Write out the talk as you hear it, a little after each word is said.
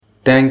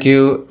Thank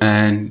you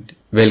and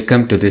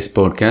welcome to this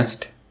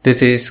podcast.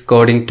 This is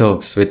Coding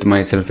Talks with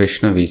myself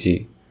Vishnu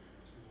Viji.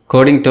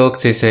 Coding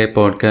Talks is a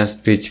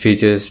podcast which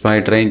features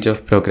wide range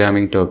of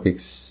programming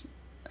topics,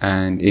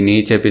 and in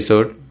each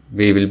episode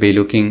we will be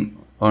looking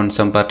on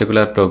some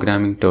particular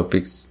programming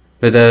topics.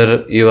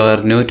 Whether you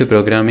are new to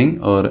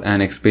programming or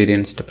an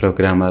experienced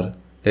programmer,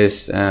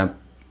 this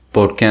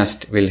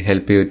podcast will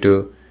help you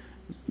to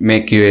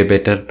make you a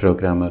better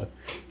programmer.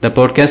 The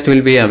podcast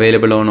will be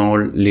available on all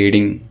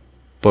leading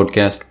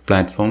podcast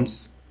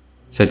platforms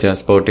such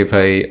as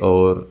Spotify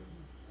or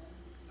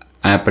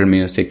Apple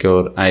Music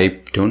or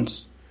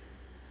iTunes.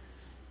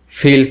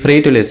 Feel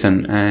free to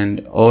listen,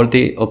 and all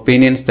the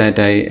opinions that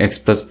I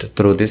expressed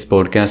through this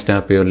podcast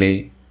are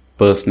purely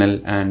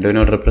personal and do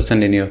not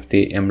represent any of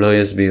the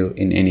employer's view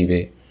in any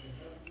way.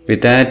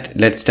 With that,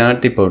 let's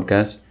start the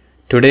podcast.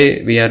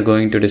 Today we are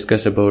going to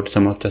discuss about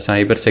some of the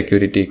cyber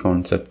security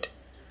concept.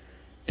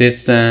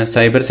 This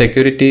cyber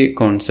security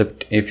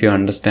concept, if you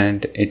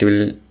understand, it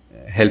will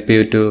help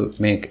you to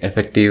make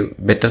effective,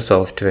 better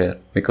software,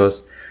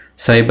 because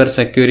cyber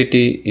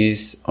security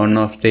is one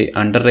of the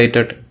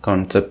underrated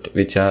concept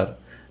which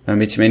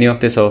many of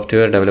the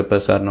software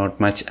developers are not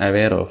much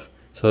aware of.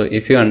 So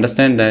if you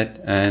understand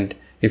that, and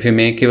if you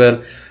make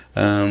your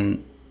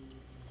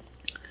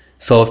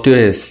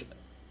softwares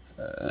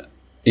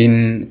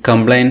in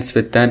compliance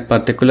with that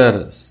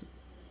particular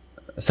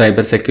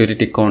cyber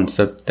security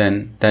concept,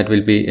 then that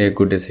will be a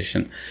good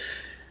decision.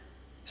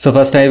 So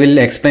first I will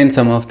explain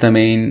some of the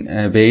main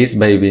ways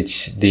by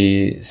which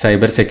the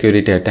cyber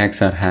security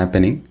attacks are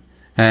happening.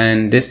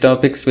 And these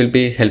topics will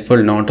be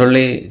helpful not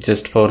only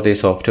just for the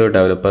software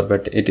developer,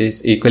 but it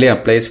is equally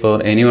applies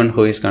for anyone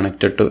who is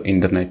connected to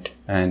internet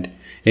and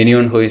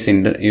anyone who is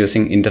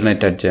using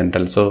internet at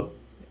general. So,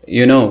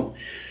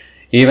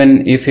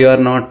 even if you are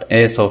not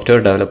a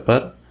software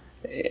developer,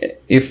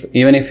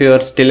 even if you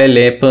are still a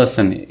lay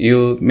person,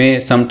 you may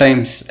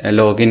sometimes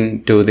log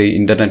in to the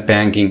internet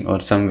banking or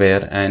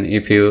somewhere, and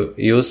if you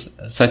use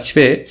such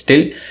way,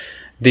 still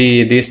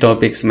these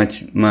topics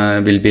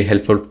will be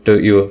helpful to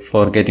you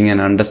for getting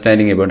an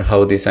understanding about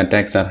how these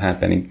attacks are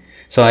happening.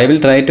 So I will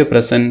try to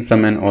present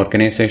from an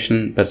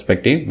organization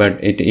perspective,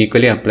 but it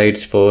equally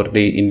applies for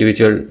the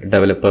individual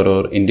developer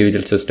or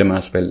individual system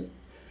as well.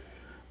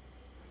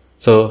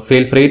 So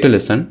feel free to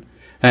listen.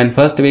 And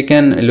first we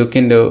can look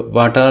into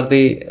what are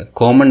the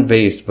common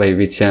ways by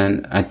which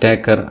an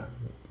attacker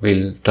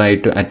will try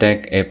to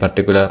attack a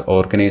particular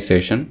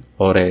organization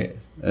or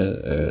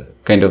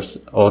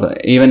or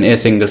even a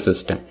single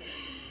system.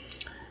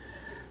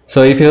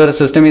 So if your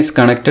system is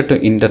connected to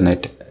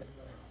internet,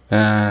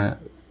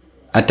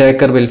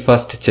 attacker will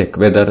first check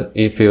whether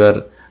if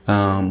your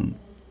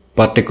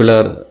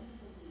particular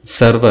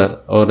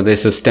server or the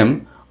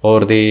system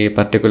or the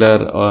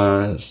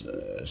particular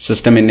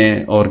system in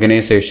a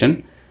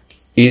organization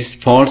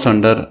falls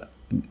under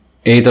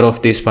either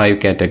of these 5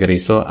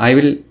 categories. So I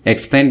will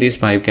explain these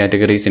 5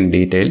 categories in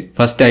detail.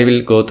 First I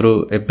will go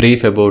through a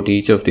brief about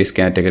each of these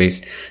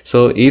categories.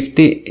 So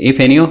if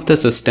any of the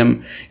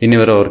system in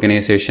your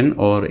organization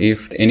or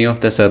if any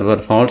of the server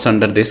falls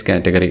under this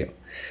category,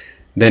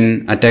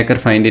 then attacker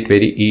find it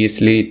very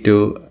easily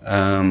to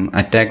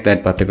attack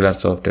that particular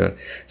software.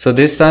 So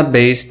these are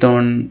based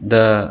on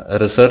the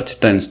research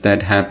trends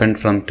that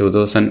happened from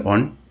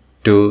 2001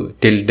 to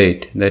till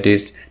date. That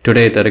is,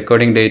 today the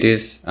recording date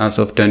is as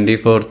of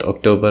 24th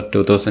October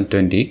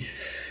 2020.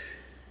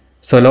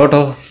 So a lot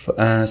of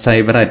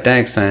cyber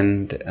attacks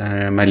and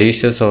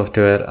malicious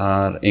software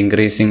are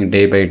increasing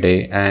day by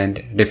day,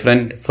 and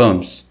different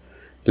firms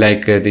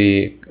like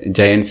the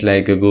giants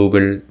like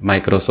Google,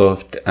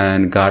 Microsoft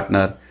and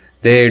Gartner,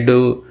 they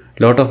do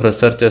lot of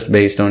researches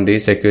based on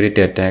these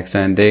security attacks,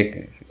 and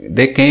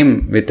they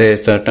came with a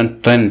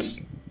certain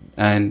trends,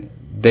 and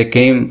they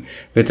came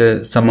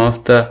with some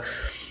of the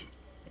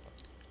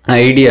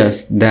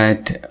ideas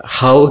that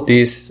how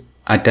these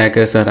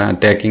attackers are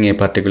attacking a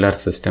particular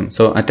system.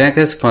 So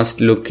attackers first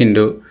look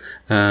into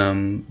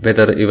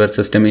whether your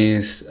system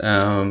is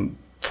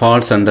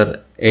falls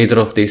under either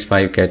of these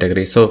 5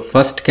 categories. So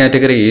first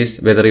category is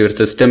whether your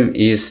system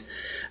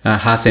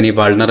has any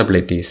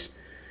vulnerabilities.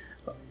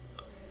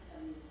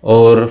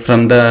 Or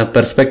from the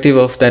perspective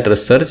of that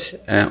research,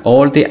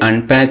 all the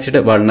unpatched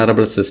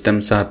vulnerable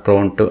systems are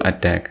prone to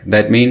attack.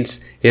 That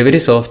means every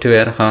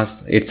software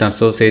has its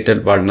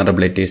associated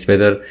vulnerabilities,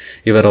 whether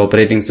your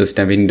operating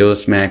system,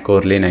 Windows, Mac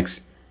or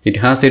Linux, it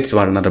has its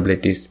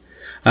vulnerabilities.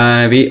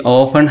 We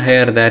often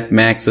hear that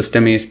Mac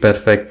system is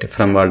perfect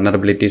from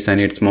vulnerabilities and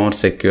it's more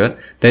secure.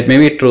 That may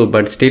be true,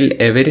 but still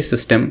every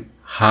system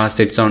has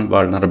its own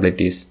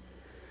vulnerabilities.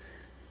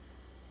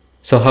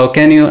 So how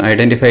can you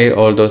identify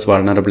all those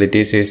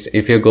vulnerabilities is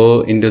if you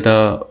go into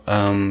the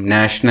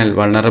National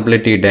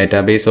Vulnerability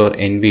Database or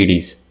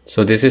NVDs.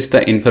 So this is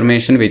the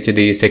information which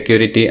the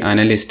security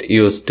analyst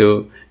use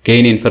to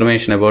gain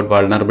information about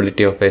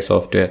vulnerability of a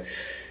software.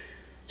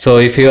 So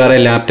if you are a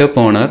laptop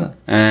owner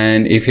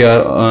and if you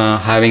are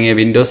having a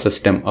Windows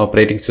system,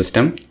 operating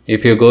system,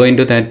 if you go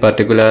into that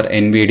particular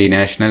NVD,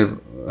 National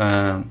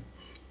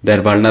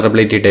their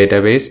vulnerability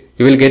database,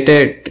 you will get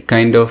a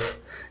kind of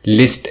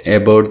list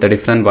about the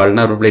different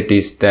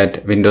vulnerabilities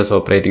that Windows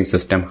operating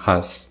system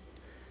has.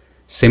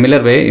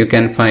 Similar way, you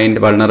can find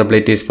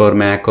vulnerabilities for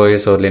Mac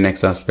OS or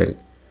Linux as well.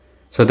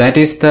 So that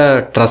is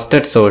the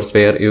trusted source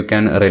where you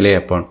can rely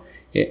upon.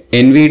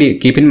 NVIDIA,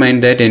 keep in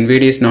mind that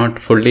NVIDIA is not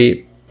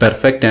fully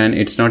perfect and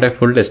it's not a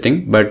full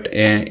testing, but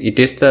it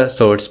is the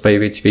source by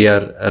which we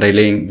are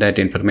relaying that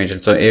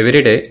information. So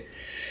every day,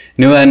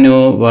 new and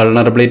new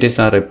vulnerabilities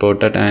are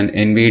reported, and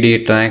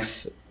NVIDIA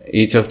tracks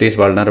each of these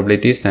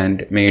vulnerabilities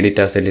and made it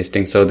as a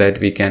listing so that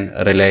we can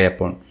rely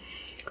upon.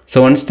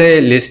 So once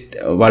the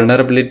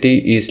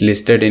vulnerability is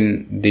listed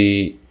in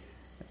the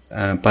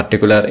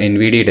particular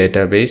NVIDIA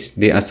database,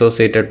 the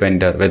associated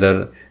vendor,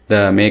 whether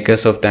the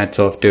makers of that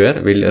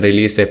software, will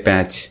release a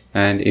patch,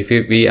 and if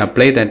we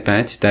apply that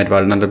patch, that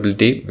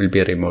vulnerability will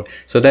be removed.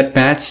 So that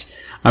patch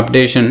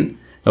updation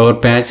or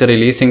patch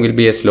releasing will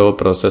be a slow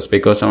process,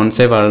 because once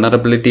a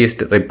vulnerability is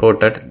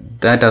reported,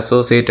 that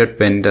associated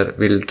vendor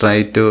will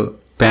try to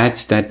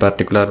patch that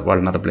particular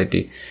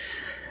vulnerability.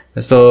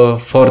 So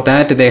for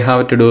that, they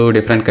have to do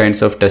different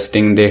kinds of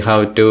testing. They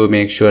have to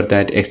make sure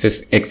that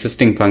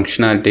existing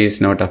functionality is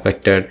not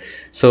affected.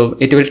 So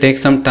it will take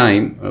some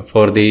time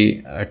for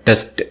the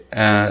test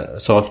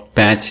soft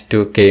patch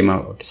to come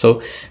out.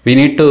 So we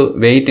need to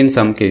wait in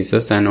some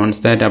cases, and once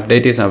that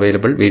update is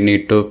available, we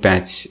need to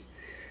patch.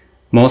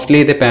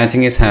 Mostly the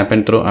patching is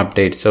happened through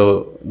updates.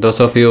 So those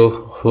of you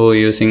who are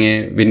using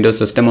a Windows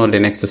system or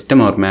Linux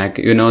system or Mac,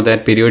 you know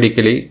that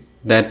periodically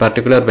that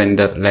particular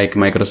vendor like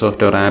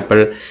Microsoft or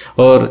Apple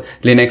or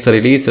Linux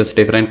releases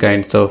different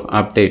kinds of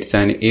updates,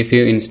 and if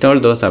you install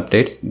those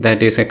updates,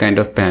 that is a kind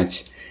of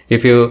patch.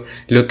 If you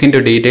look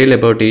into detail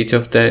about each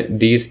of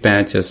these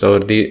patches or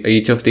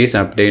each of these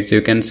updates,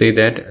 you can see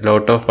that a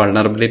lot of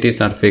vulnerabilities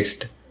are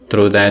fixed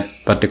through that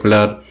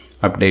particular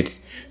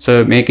updates.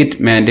 So make it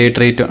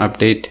mandatory to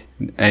update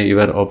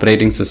your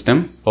operating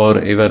system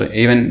or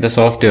even the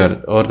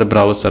software or the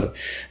browser.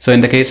 So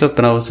in the case of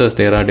browsers,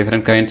 there are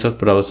different kinds of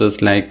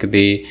browsers like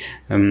the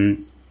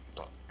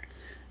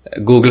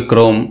Google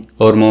Chrome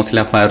or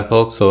Mozilla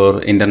Firefox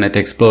or Internet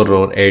Explorer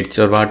or Edge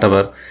or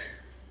whatever.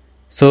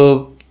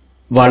 So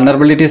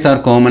vulnerabilities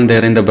are common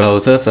there in the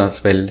browsers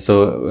as well.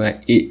 So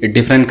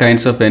different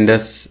kinds of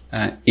vendors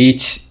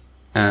each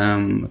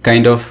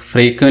kind of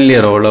frequently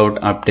roll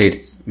out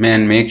updates,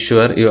 and make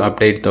sure you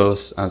update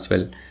those as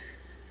well.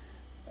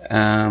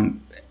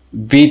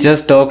 We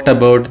just talked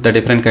about the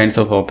different kinds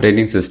of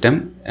operating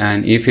system,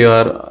 and if you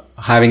are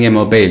having a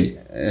mobile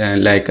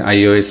like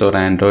iOS or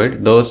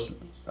Android, those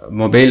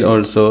mobile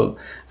also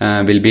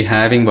will be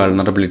having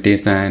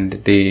vulnerabilities,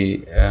 and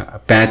the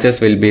patches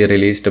will be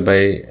released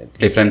by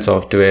different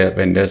software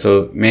vendors.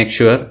 So make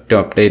sure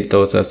to update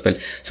those as well.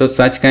 So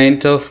such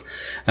kinds of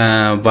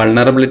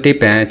vulnerability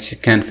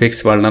patch can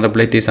fix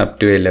vulnerabilities up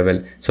to a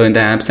level. So in the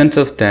absence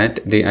of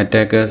that, the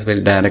attackers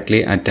will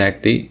directly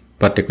attack the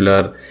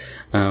particular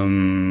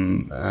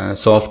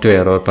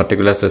software or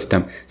particular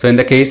system. So in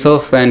the case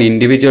of an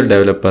individual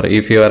developer,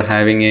 if you are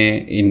having a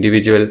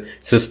individual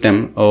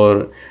system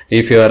or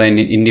if you are an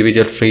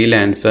individual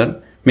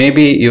freelancer,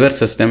 maybe your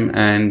system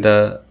and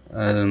the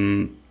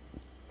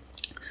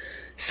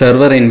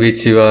server in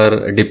which you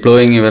are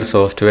deploying your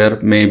software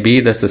may be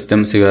the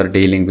systems you are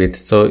dealing with.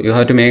 So you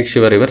have to make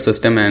sure your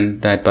system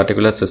and that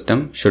particular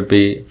system should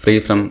be free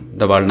from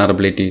the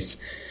vulnerabilities.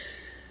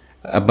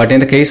 But in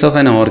the case of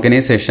an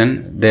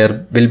organization,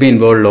 there will be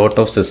involved lot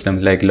of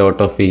systems, like lot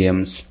of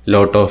VMs,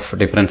 lot of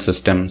different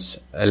systems,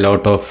 a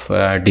lot of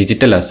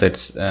digital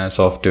assets,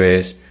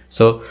 softwares.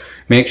 So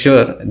make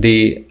sure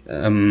the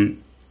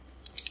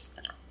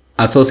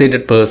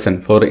associated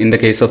person, for in the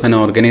case of an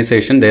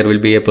organization, there will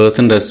be a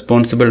person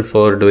responsible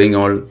for doing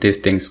all these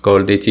things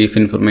called the Chief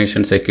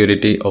Information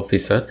Security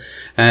Officer,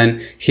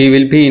 and he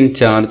will be in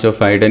charge of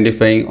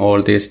identifying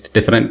all these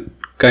different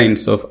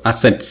kinds of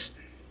assets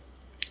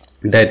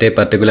that a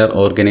particular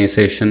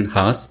organization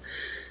has.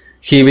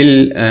 He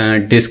will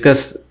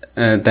discuss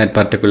that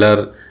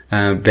particular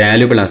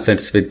valuable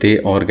assets with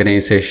the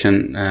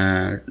organization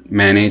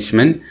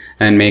management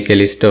and make a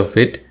list of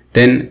it,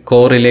 then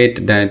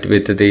correlate that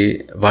with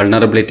the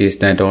vulnerabilities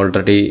that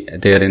already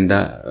there in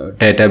the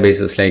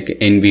databases like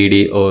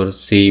NVD or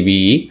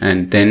CVE,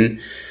 and then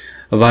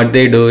what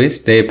they do is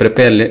they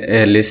prepare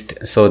a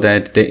list so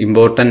that the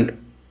important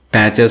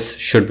patches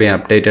should be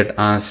updated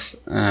as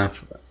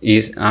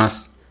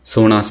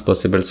soon as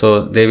possible.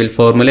 So they will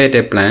formulate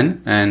a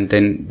plan and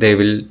then they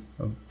will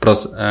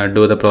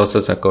do the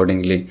process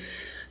accordingly.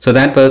 So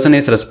that person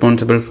is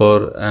responsible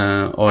for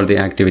all the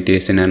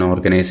activities in an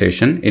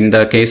organization. In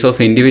the case of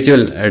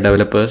individual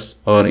developers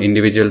or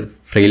individual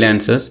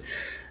freelancers,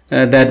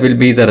 that will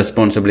be the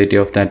responsibility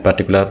of that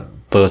particular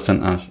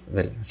person as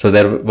well. So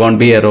there won't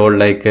be a role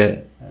like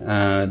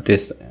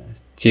this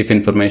Chief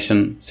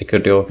Information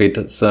Security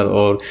Officer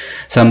or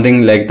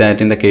something like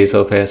that in the case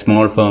of a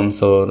small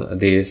firms or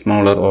the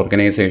smaller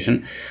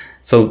organization.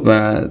 So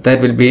that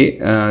will be,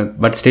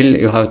 but still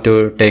you have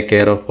to take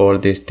care of all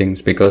these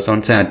things, because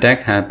once an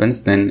attack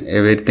happens, then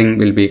everything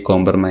will be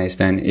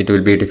compromised and it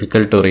will be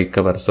difficult to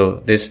recover.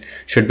 So this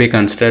should be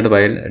considered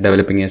while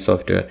developing a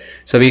software.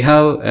 So we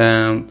have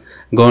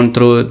gone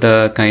through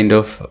the kind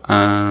of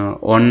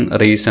one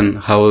reason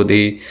how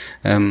the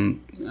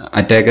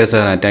attackers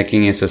are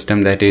attacking a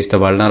system, that is the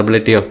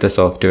vulnerability of the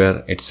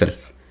software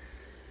itself.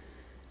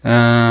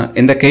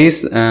 In the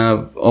case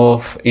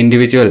of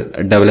individual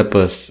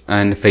developers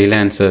and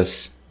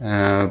freelancers,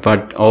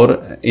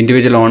 or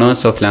individual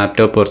owners of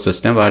laptop or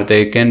system, what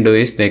they can do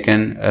is they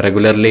can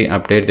regularly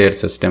update their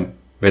system,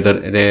 whether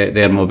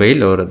their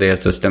mobile or their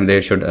system,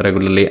 they should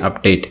regularly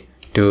update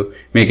to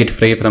make it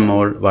free from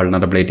all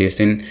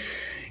vulnerabilities.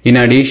 In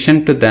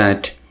addition to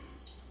that,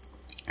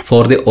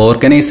 for the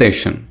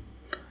organization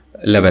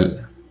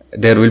level,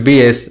 there will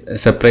be a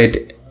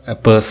separate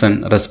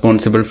person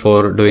responsible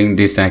for doing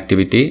this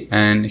activity,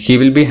 and he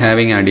will be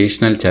having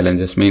additional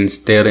challenges. Means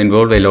they are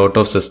involved a lot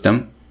of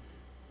system,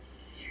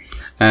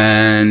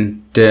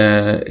 and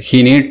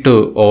he need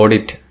to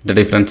audit the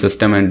different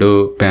system and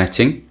do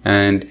patching,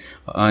 and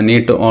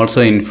need to also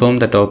inform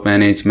the top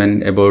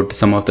management about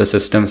some of the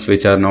systems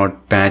which are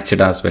not patched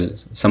as well.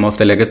 Some of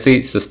the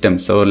legacy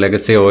systems or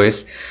legacy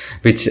OS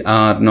which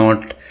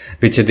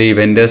the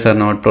vendors are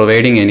not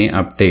providing any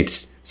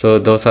updates. So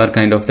those are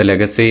kind of the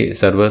legacy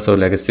servers or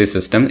legacy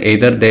systems.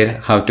 Either they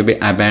have to be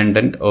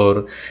abandoned,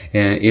 or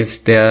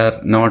if they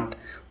are not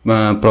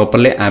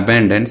properly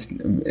abandoned,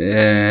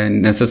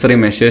 necessary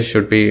measures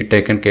should be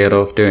taken care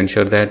of to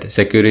ensure that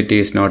security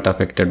is not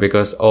affected,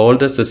 because all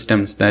the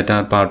systems that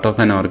are part of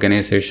an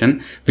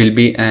organization will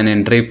be an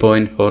entry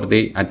point for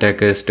the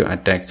attackers to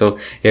attack. So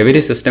every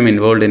system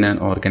involved in an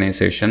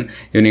organization,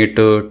 you need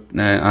to,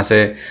 as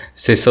a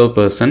CISO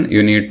person,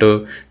 you need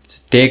to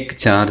take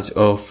charge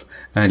of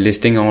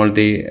listing all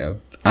the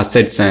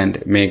assets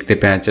and make the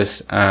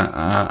patches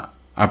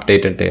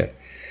updated there.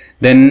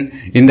 Then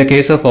in the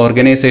case of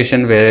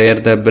organization where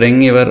the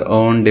bring your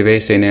own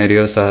device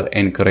scenarios are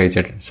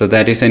encouraged, so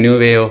that is a new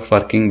way of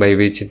working by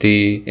which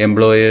the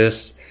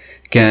employers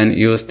can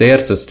use their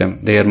system,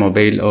 their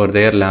mobile or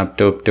their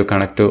laptop to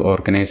connect to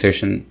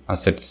organization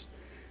assets.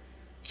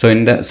 So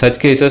in such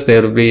cases,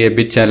 there will be a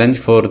big challenge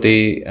for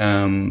the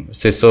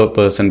CISO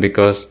person,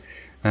 because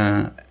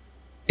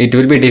it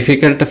will be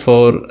difficult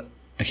for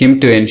him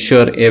to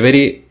ensure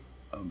every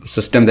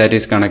system that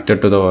is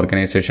connected to the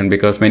organization,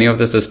 because many of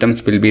the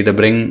systems will be the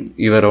bring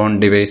your own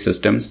device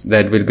systems,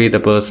 that will be the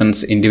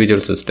person's individual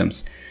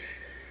systems.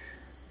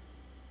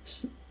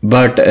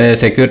 But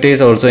security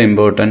is also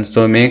important,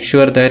 so make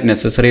sure that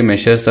necessary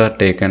measures are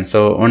taken.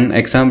 So one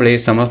example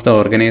is some of the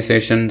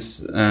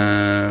organizations,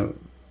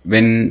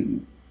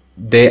 when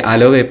they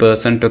allow a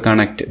person to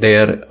connect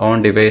their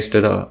own device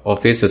to the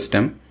office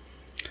system,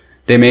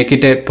 they make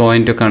it a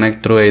point to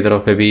connect through either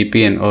of a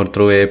VPN or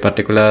through a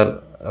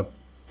particular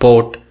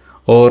port,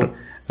 or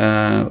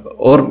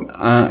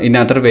in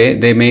other way,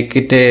 they make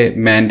it a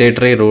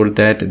mandatory rule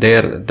that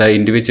the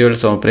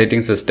individual's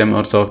operating system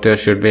or software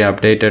should be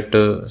updated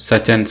to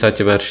such and such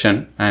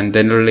version, and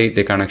then only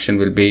the connection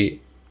will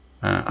be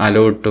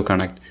allowed to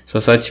connect. So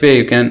such way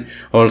you can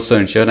also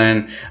ensure,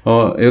 and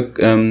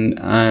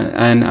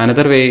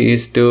another way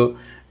is to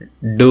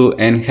do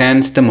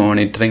enhanced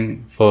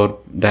monitoring for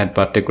that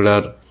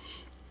particular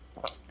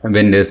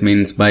vendors,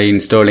 means by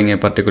installing a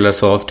particular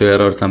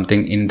software or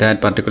something in that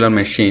particular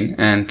machine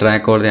and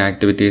track all the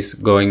activities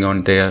going on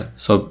there.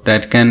 So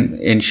that can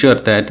ensure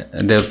that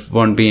there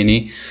won't be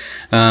any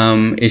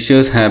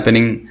issues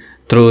happening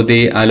through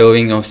the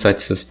allowing of such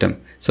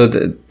system. So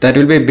that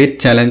will be a bit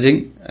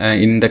challenging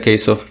in the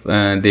case of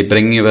the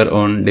bring your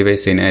own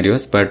device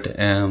scenarios, but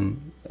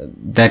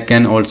that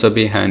can also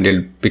be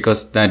handled,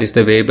 because that is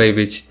the way by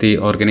which the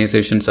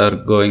organizations are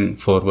going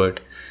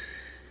forward.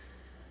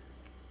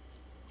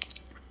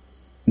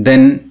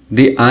 Then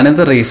the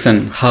another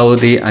reason how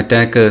the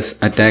attackers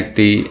attack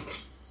the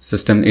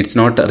system, it's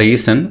not a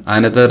reason,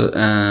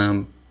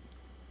 another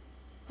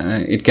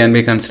it can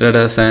be considered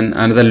as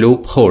another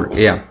loophole,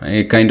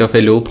 a kind of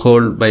a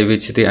loophole by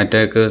which the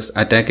attackers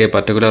attack a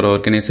particular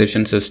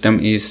organization system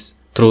is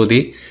through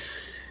the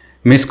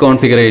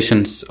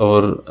misconfigurations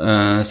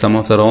or some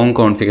of the wrong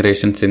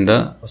configurations in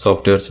the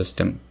software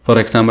system. For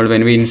example,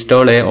 when we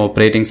install a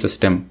operating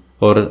system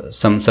or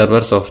some server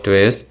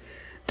softwares,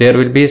 there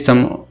will be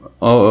some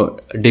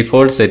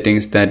default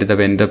settings that the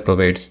vendor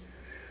provides.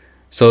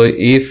 So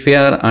if we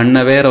are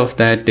unaware of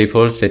that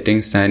default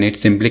settings and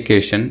its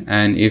implication,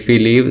 and if we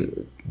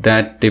leave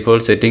that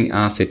default setting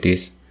as it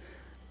is,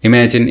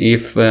 imagine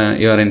if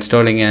you are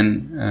installing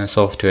an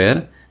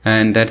software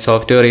and that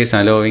software is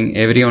allowing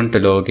everyone to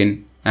log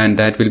in, and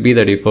that will be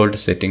the default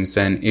settings,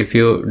 and if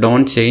you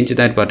don't change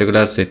that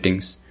particular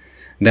settings,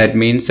 that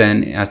means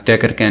an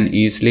attacker can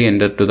easily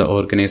enter to the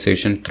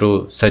organization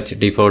through such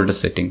default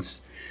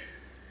settings.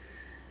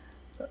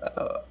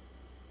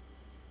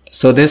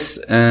 So this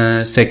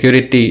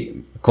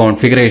security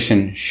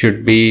configuration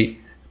should be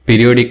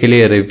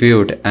periodically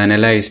reviewed,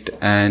 analyzed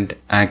and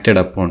acted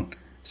upon.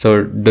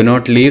 So do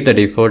not leave the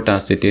default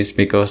as it is,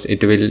 because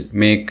it will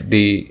make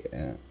the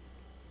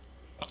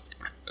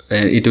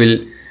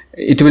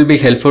it will be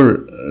helpful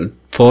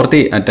for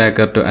the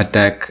attacker to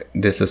attack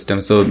the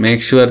system. So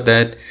make sure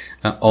that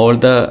all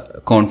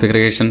the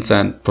configurations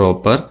are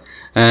proper,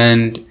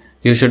 and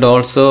you should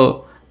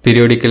also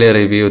periodically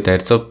review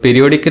that. So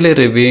periodically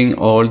reviewing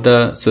all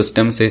the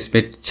systems is a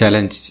bit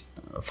challenge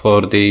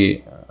for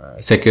the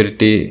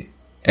security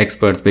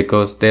experts,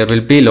 because there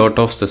will be lot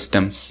of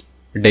systems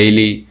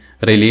daily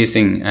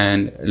releasing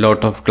and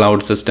lot of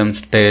cloud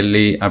systems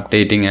daily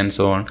updating and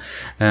so on.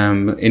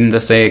 In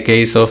the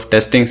case of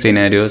testing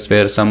scenarios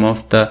where some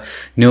of the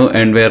new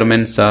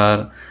environments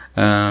are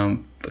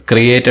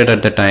created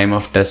at the time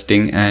of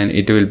testing and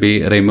it will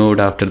be removed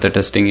after the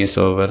testing is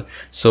over.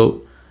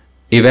 So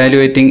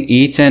evaluating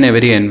each and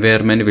every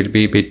environment will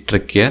be a bit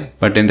trickier,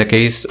 but in the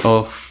case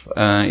of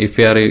if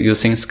you are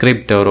using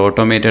script or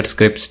automated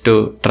scripts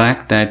to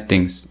track that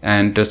things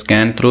and to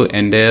scan through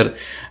entire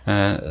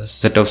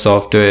set of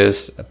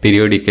softwares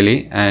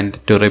periodically and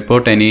to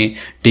report any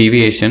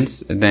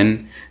deviations,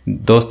 then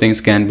those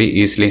things can be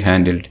easily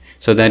handled.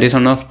 So that is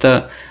one of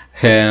the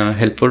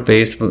helpful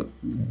ways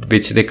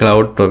which the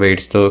cloud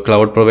provides. So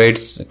cloud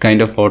provides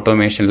kind of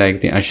automation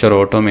like the Azure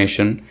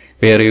automation,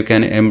 where you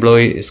can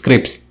employ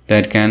scripts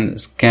that can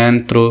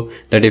scan through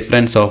the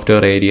different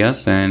software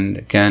areas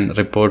and can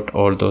report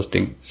all those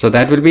things. So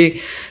that will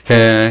be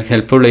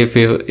helpful if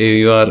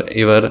you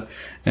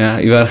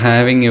are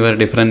having your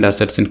different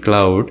assets in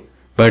cloud.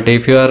 But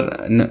if you are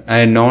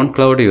a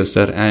non-cloud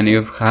user and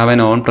you have an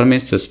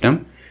on-premise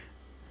system,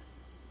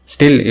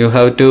 still you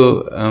have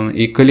to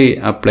equally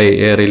apply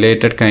a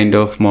related kind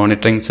of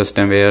monitoring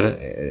system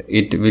where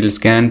it will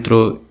scan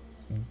through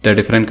the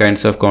different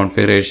kinds of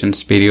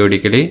configurations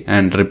periodically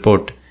and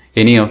report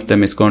any of the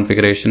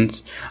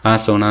misconfigurations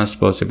as soon as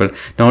possible.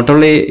 Not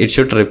only it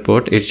should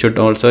report, it should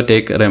also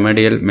take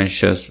remedial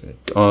measures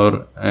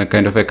or a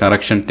kind of a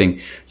correction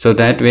thing. So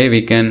that way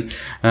we can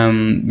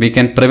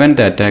prevent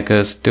the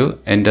attackers to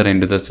enter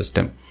into the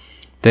system.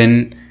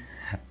 Then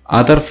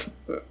other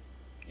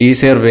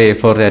easier way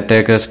for the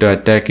attackers to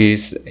attack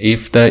is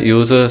if the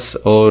users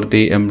or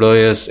the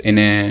employees in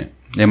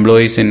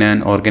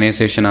an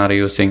organization are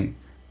using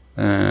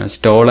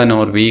stolen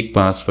or weak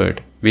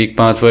password. Weak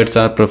passwords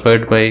are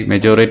preferred by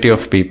majority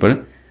of people.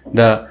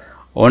 The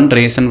one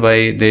reason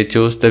why they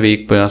choose the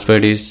weak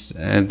password is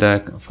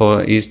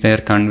their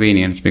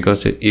convenience,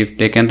 because if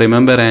they can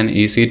remember an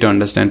easy to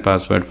understand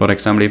password, for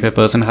example, if a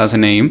person has a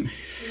name,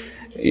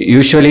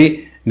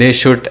 usually they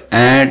should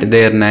add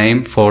their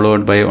name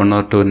followed by 1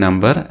 or 2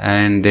 number,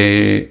 and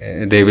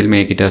they will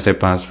make it as a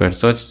password.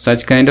 So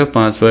such kind of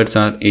passwords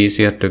are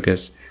easier to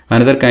guess.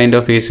 Another kind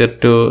of easier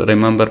to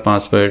remember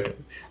password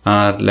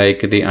are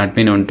like the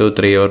admin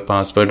 123 or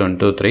password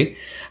 123,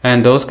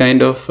 and those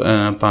kind of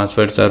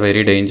passwords are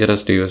very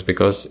dangerous to use,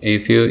 because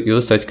if you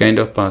use such kind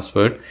of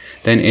password,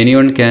 then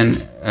anyone can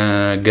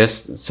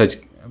guess such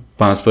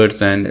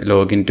passwords and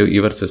log into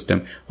your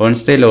system.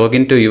 Once they log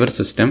into your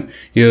system,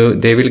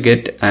 they will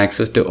get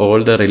access to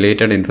all the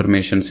related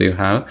informations you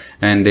have,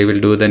 and they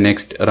will do the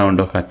next round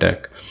of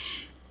attack.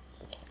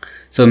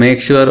 So make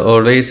sure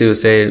always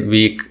use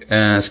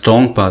a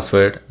strong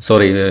password,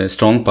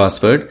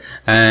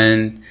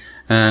 and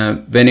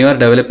when you are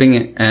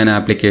developing an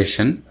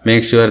application,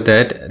 make sure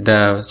that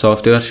the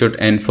software should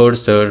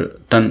enforce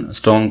certain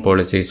strong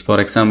policies. For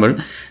example,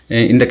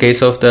 in the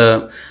case of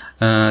the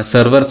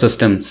server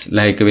systems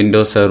like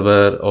Windows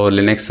Server or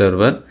Linux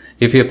Server,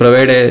 if you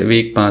provide a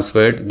weak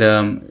password,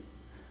 the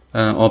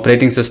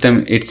operating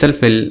system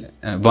itself will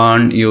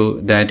warn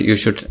you that you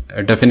should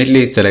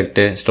definitely select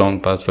a strong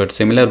password.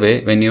 Similar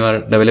way, when you are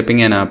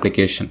developing an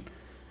application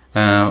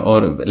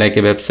or like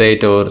a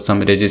website or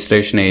some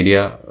registration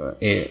area,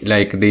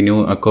 like the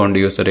new account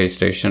user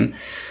registration,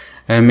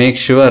 make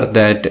sure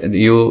that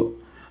you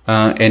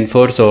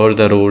enforce all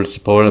the rules,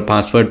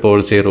 password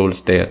policy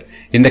rules there.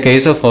 In the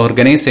case of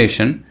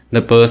organization,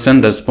 the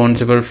person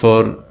responsible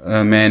for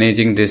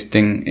managing this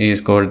thing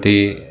is called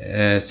the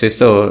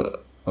CISO,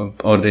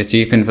 or the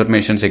Chief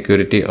Information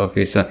Security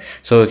Officer.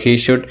 So he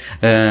should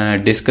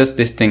discuss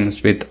these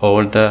things with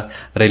all the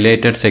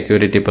related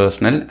security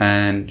personnel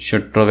and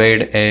should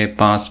provide a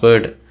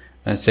password,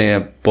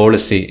 a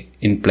policy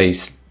in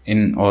place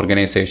in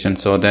organization,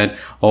 so that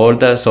all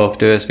the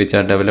softwares which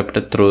are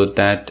developed through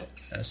that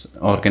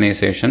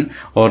organization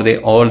or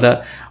all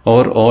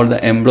the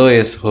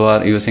employees who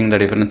are using the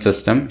different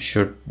system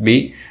should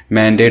be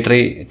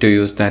mandatory to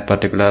use that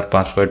particular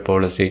password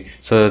policy.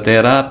 So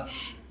there are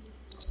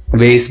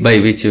ways by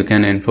which you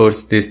can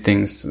enforce these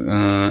things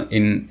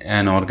in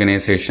an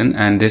organization,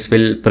 and this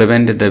will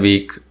prevent the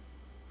weak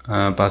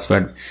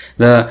password.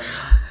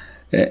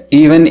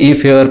 Even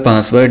if your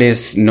password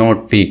is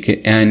not weak,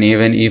 and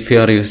even if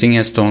you are using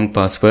a strong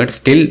password,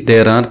 still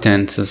there are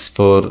chances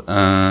for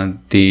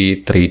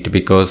the threat,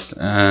 because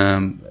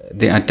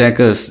the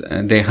attackers,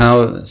 they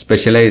have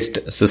specialized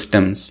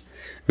systems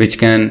which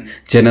can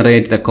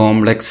generate the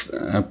complex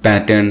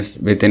patterns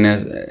within a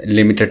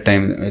limited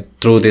time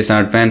through this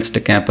advanced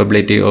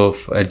capability of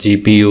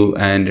GPU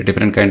and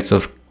different kinds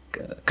of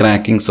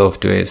cracking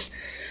softwares.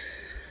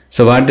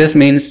 So what this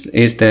means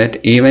is that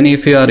even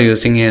if you are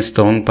using a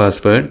strong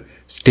password,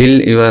 still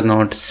you are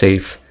not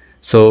safe.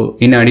 So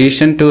in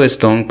addition to a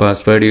strong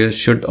password, you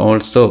should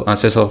also,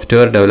 as a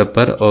software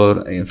developer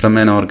or from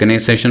an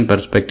organization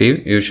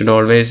perspective, you should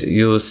always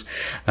use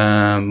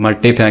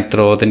multi-factor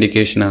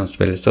authentication as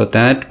well. So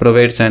that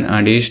provides an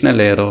additional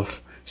layer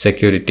of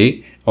security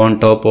on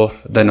top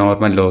of the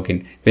normal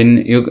login.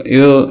 When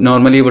you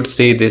normally would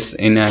see this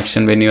in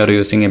action when you are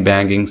using a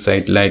banking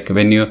site, like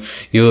when you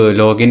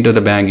log into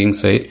the banking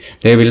site,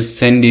 they will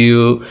send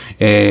you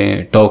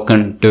a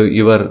token to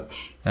your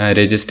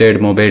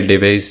registered mobile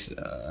device,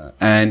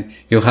 and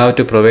you have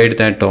to provide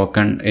that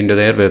token into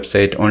their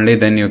website. Only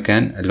then you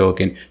can log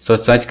in. So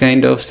such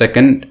kind of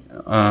second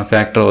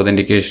factor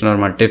authentication or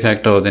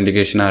multi-factor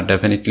authentication are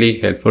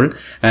definitely helpful,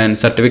 and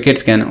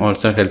certificates can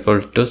also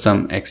helpful to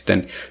some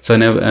extent. So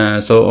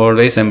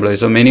always employ.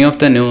 So many of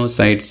the new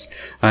sites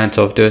and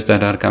softwares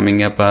that are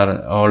coming up are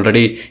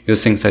already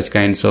using such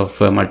kinds of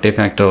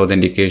multi-factor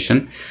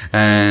authentication,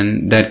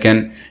 and that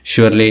can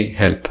surely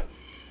help.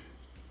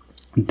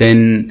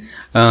 Then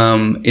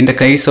in the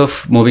case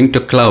of moving to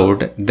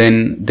cloud,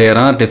 then there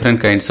are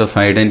different kinds of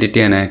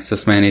identity and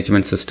access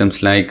management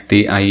systems like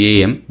the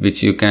IAM,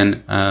 which you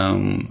can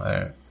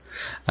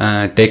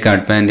take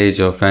advantage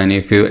of, and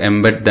if you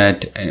embed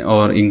that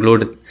or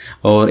include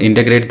or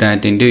integrate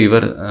that into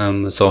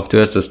your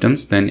software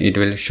systems, then it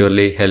will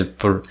surely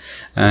helpful,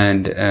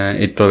 and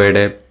it provide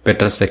a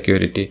better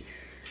security.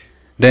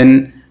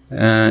 Then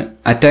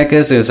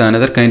attackers use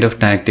another kind of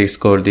tactics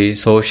called the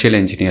social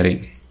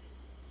engineering.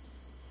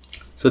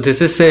 So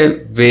this is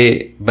a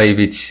way by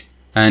which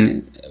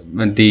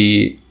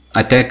the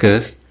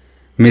attackers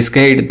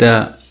misguide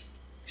the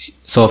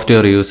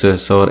software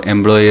users or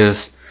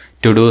employers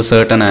to do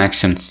certain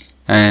actions,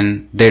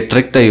 and they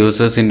trick the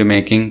users into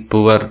making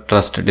poor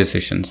trust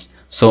decisions.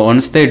 So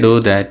once they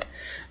do that,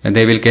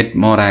 they will get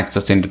more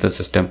access into the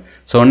system.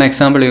 So one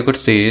example you could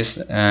see is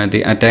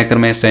the attacker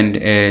may send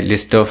a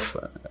list of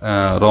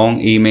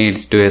wrong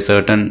emails to a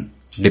certain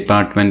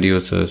department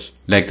users,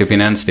 like the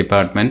finance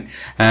department,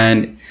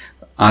 and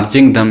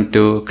urging them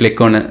to click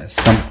on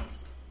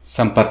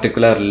some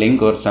particular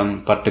link or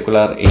some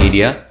particular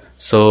area.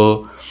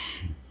 So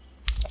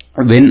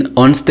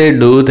once they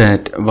do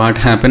that, what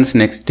happens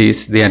next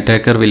is the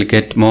attacker will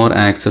get more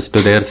access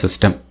to their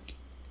system.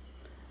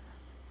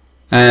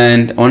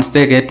 And once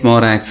they get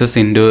more access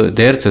into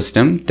their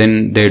system,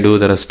 then they do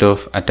the rest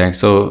of attack.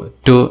 So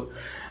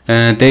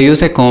they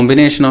use a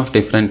combination of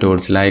different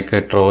tools like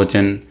a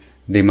Trojan,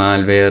 the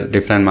malware,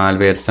 different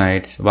malware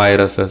sites,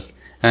 viruses,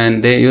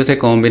 and they use a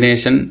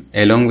combination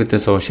along with the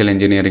social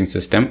engineering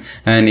system.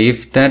 And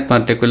if that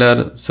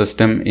particular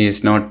system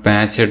is not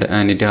patched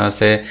and it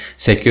has a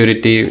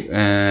security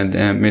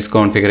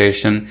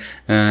misconfiguration,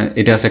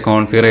 it has a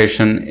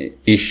configuration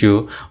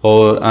issue,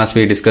 or as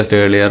we discussed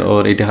earlier,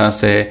 or it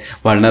has a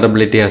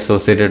vulnerability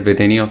associated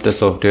with any of the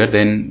software,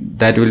 then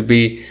that will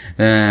be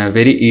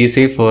very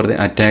easy for the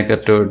attacker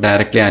to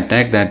directly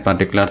attack that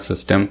particular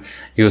system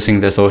using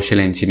the social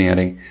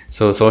engineering.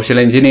 So social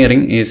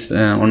engineering is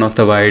one of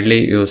the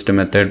widely used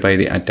method by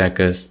the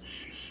attackers.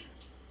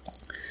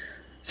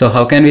 So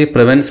how can we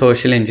prevent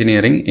social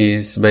engineering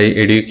is by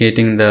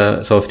educating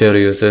the software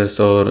users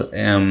or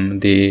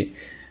the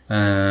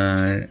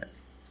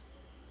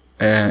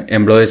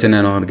employees in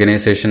an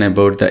organization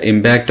about the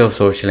impact of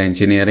social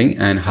engineering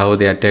and how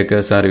the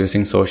attackers are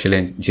using social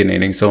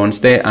engineering. So once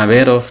they are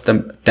aware of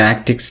the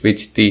tactics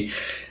which the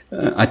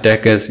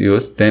attackers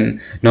use,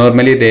 then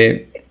normally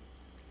they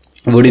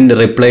wouldn't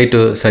reply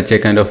to such a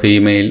kind of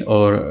email,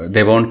 or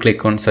they won't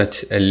click on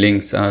such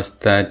links as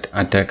that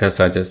attacker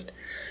suggests.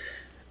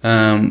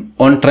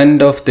 On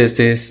trend of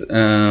this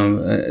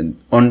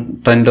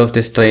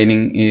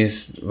training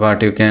is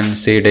what you can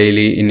see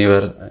daily in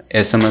your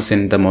SMS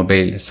in the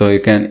mobile. So you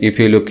can, if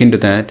you look into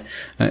that,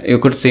 you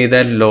could see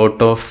that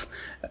lot of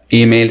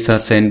emails are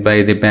sent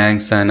by the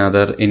banks and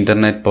other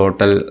internet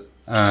portal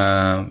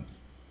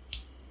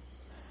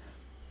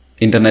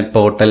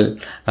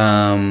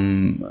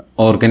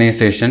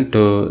organization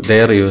to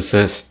their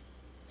users,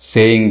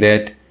 saying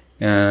that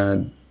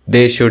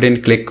they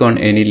shouldn't click on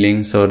any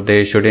links, or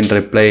they shouldn't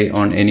reply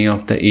on any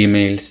of the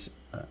emails,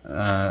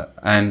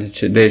 and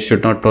they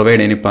should not provide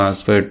any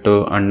password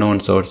to unknown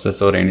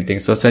sources or anything.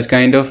 So such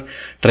kind of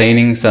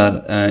trainings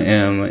are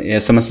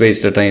SMS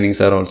based trainings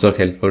are also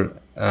helpful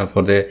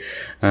for the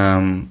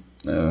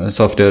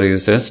software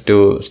users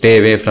to stay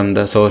away from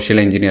the social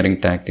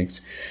engineering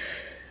tactics.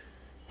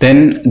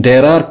 Then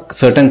there are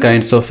certain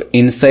kinds of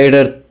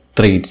insider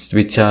threats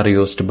which are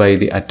used by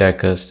the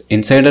attackers.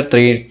 Insider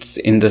threats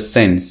in the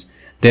sense,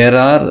 there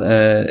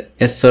are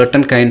a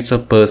certain kinds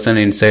of person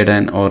inside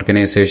an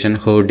organization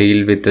who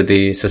deal with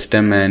the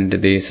system and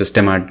the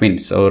system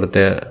admins, or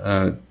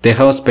they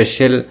have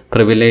special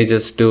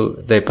privileges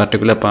to the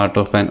particular part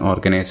of an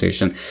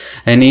organization.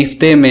 And if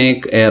they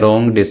make a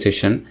wrong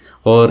decision,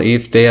 or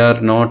if they are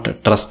not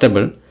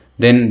trustable,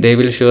 then they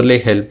will surely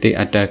help the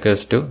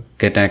attackers to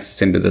get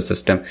access into the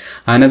system.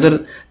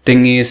 Another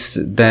thing is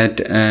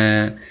that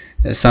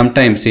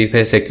sometimes if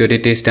a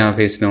security staff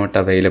is not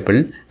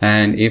available,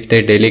 and if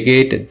they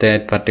delegate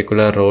that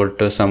particular role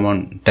to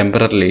someone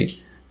temporarily,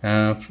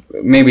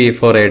 maybe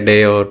for a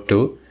day or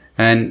two,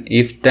 and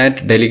if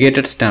that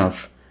delegated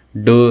staff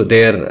do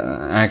their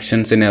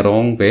actions in a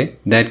wrong way,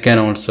 that can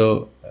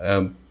also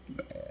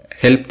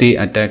help the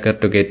attacker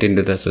to get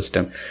into the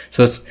system.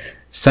 So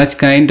such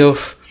kind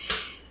of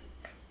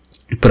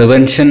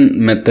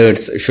prevention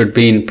methods should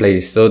be in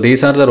place. So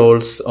these are the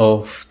roles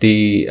of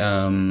these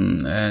are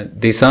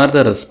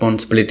the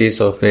responsibilities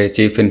of a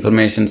chief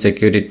information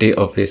security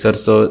officer.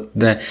 So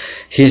that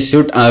he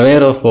should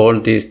aware of all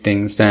these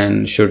things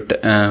and should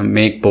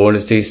make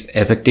policies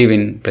effective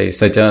in place,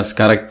 such as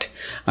correct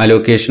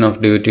allocation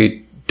of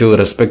duty to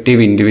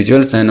respective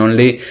individuals, and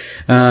only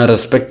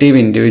respective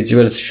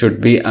individuals should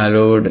be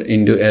allowed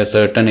into a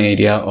certain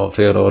area of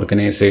your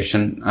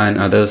organization and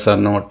others are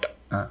not.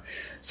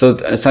 So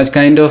such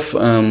kind of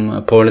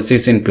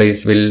policies in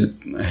place will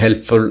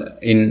helpful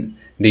in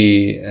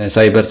the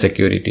cyber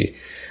security.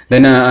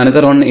 Then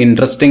another one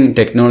interesting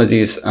technology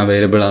is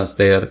available as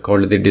they are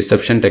called the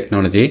deception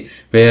technology,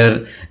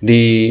 where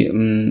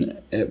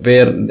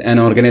where an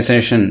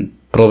organization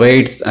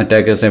provides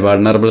attackers a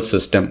vulnerable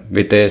system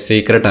with a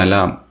secret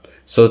alarm.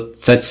 So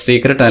such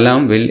secret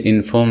alarm will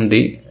inform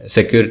the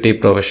security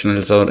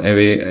professionals or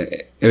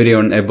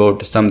everyone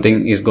about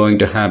something is going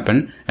to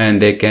happen,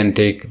 and they can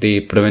take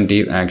the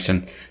preventive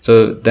action.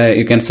 So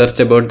you can search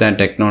about that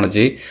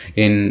technology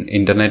in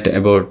internet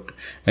about,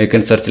 you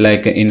can search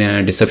like in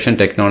a deception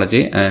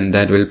technology, and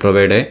that will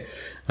provide a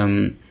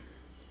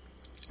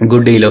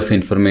good deal of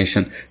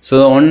information.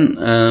 So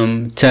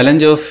one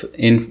challenge of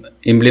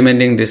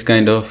implementing this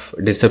kind of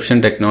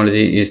deception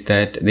technology is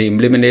that the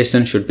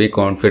implementation should be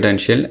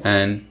confidential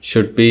and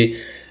should be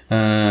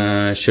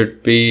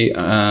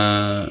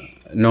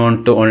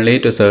known to only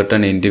to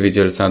certain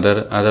individuals.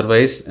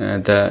 Otherwise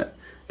the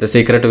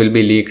secret will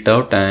be leaked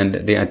out, and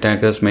the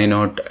attackers may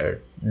not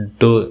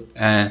do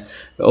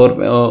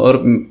or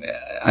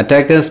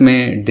attackers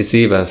may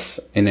deceive us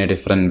in a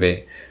different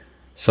way.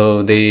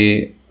 So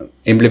the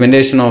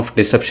implementation of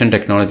deception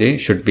technology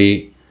should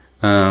be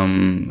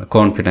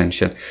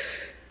confidential.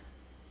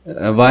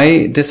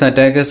 Why these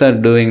attackers are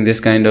doing this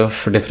kind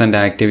of different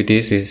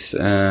activities is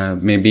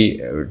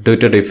maybe due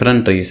to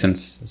different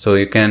reasons. So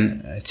you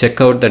can check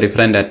out the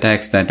different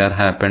attacks that are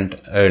happened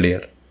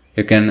earlier.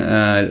 You can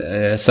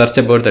search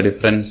about the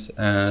different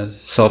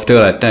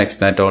software attacks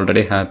that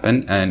already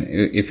happened, and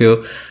if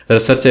you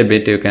research a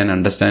bit, you can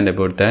understand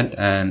about that,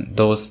 and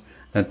those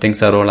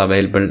things are all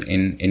available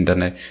in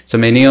internet. So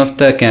many of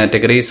the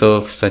categories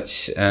of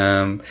such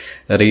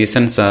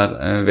reasons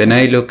are, when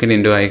I look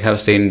into, I have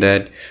seen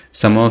that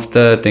some of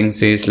the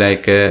things is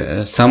like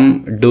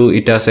some do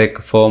it as a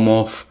form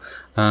of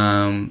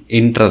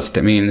interest,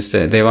 means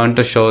they want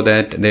to show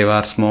that they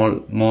are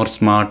more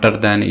smarter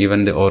than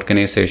even the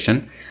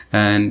organization,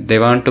 and they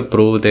want to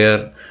prove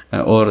their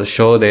or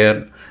show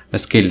their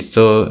skills.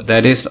 So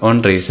that is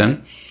one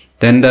reason.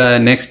 Then the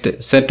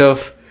next set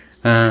of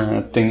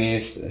thing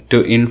is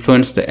to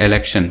influence the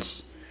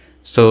elections.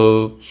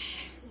 So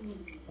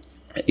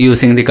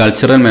using the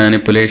cultural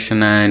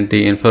manipulation and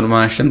the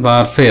information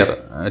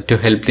warfare to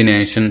help the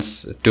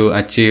nations to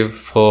achieve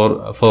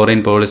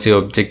foreign policy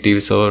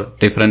objectives or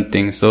different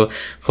things. So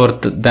for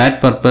that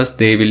purpose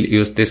they will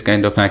use this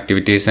kind of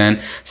activities, and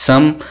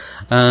some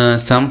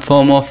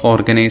form of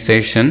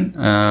organization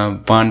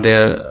want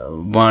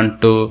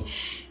to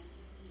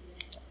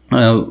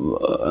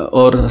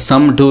or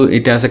some do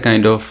it as a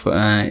kind of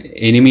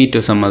enemy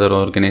to some other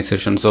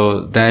organization.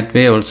 So that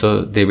way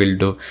also they will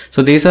do.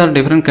 So these are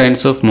different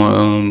kinds of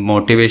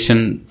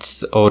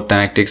motivations or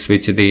tactics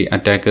which the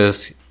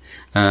attackers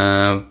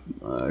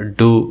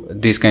do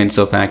these kinds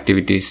of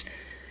activities.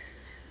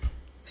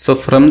 So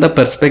from the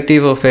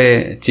perspective of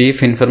a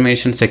chief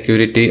information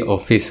security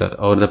officer,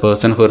 or the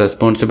person who is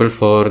responsible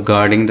for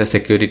guarding the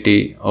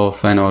security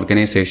of an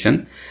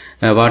organization,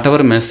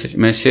 whatever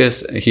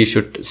measures he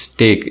should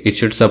take, it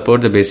should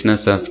support the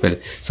business as well.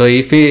 So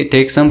if he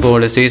takes some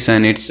policies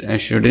and it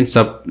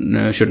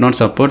should not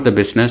support the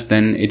business,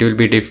 then it will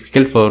be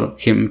difficult for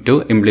him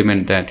to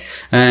implement that.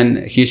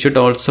 And he should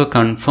also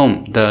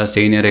confirm the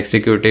senior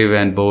executive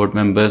and board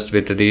members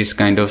with these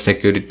kind of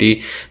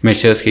security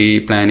measures he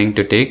is planning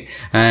to take,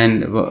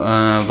 and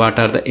what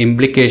are the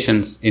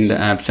implications in the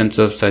absence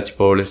of such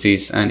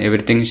policies, and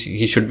everything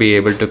he should be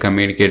able to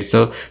communicate.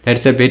 So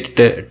that's a bit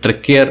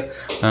trickier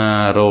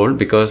role,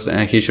 because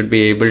he should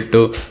be able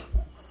to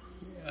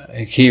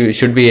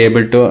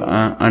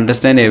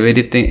understand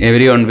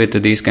everyone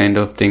with these kind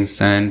of things,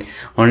 and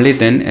only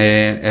then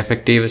a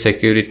effective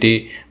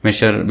security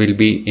measure will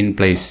be in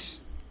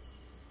place.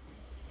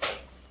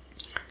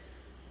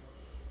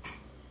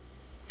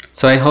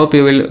 So I hope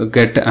you will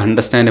get to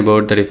understand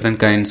about the different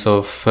kinds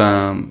of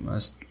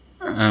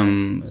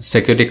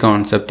security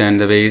concept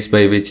and the ways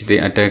by which the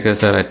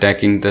attackers are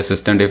attacking the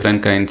system,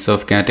 different kinds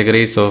of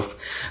categories of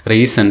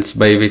reasons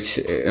by which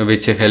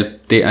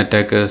help the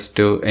attackers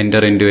to enter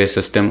into a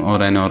system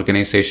or an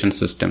organization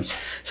systems.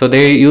 So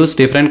they use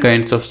different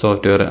kinds of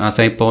software. As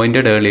I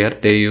pointed earlier,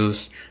 they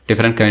use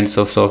different kinds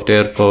of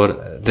software for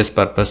this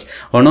purpose.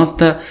 One of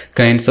the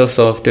kinds of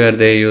software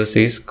they use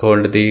is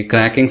called the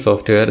cracking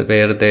software,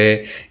 where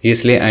they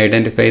easily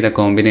identify the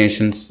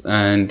combinations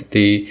and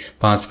the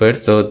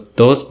passwords. So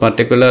those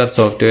particular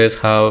softwares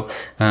have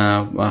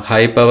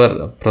high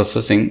power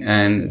processing,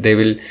 and they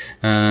will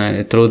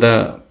through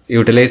the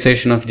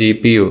utilization of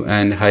GPU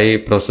and high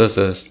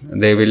processors,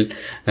 they will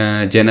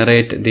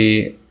generate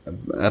the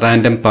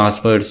random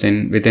passwords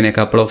within a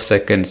couple of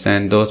seconds,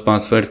 and those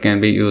passwords can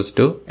be used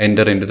to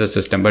enter into the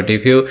system. But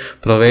if you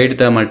provide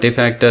the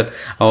multi-factor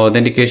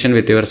authentication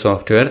with your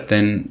software,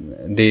 then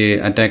the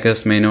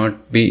attackers may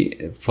not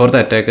be, for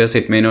the attackers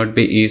it may not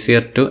be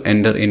easier to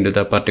enter into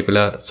the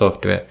particular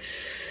software.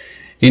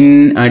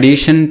 In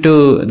addition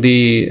to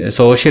the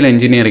social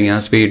engineering,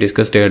 as we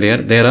discussed earlier,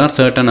 there are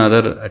certain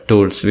other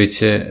tools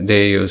which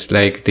they use,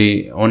 like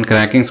the on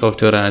cracking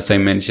software, as I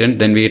mentioned.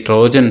 Then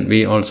Trojan,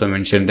 we also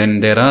mentioned.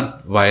 Then there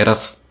are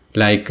virus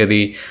like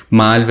the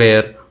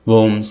malware,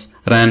 worms,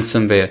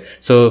 ransomware.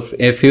 So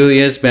a few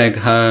years back,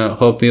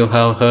 hope you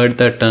have heard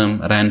the term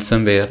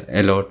ransomware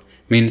a lot.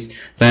 Means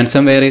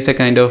ransomware is a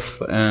kind of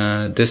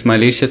this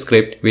malicious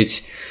script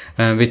which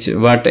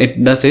what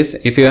it does is,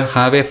 if you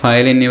have a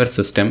file in your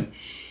system,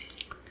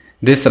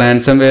 this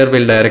ransomware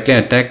will directly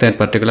attack that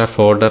particular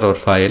folder or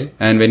file,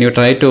 and when you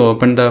try to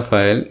open the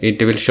file,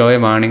 it will show a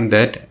warning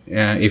that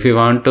if you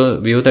want to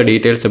view the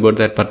details about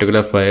that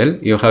particular file,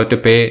 you have to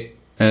pay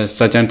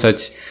such and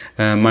such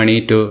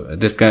money to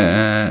this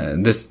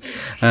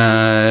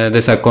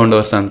account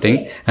or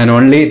something, and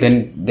only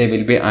then they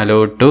will be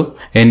allowed to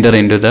enter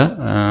into the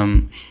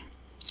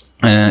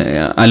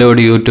allowed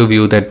you to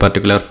view that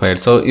particular file.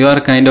 So you are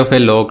kind of a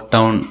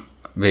lockdown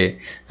way,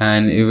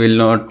 and you will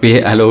not be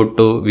allowed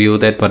to view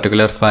that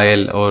particular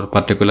file or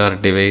particular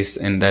device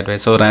in that way.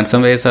 So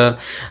ransomwares are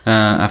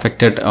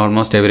affected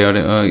almost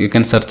everywhere. You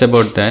can search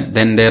about that.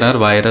 Then there are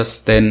virus.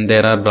 Then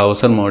there are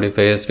browser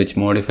modifiers which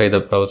modify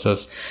the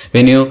browsers.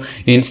 When you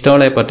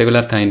install a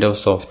particular kind of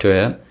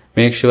software,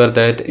 make sure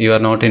that you are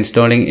not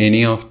installing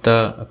any of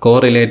the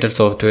correlated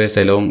softwares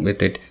along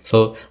with it.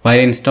 So while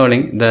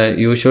installing, the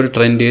usual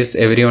trend is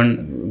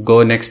everyone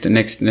go next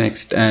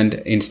and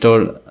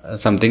install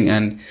something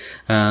and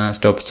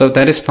stop. So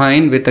that is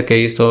fine with the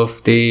case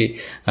of the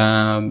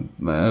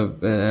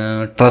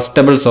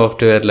trustable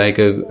software like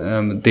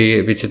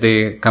which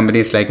the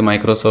companies like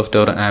Microsoft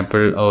or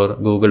Apple or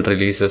Google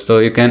releases. So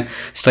you can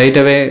straight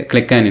away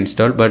click and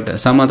install. But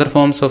some other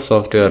forms of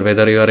software,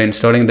 whether you are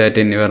installing that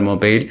in your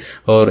mobile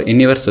or in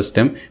your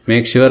system,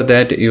 make sure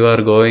that you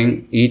are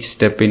going each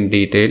step in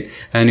detail,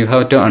 and you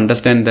have to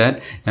understand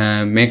that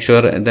make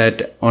sure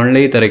that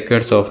only the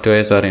required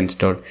softwares are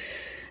installed.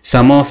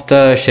 Some of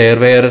the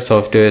shareware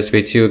softwares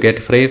which you get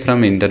free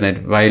from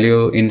internet, while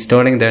you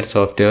installing that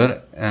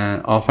software,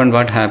 often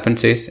what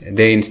happens is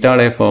they install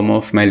a form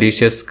of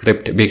malicious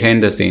script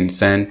behind the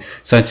scenes, and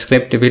such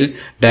script will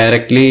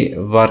directly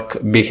work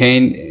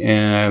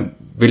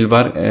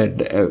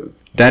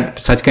that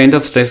such kind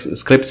of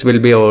scripts will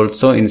be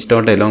also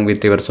installed along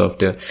with your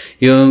software.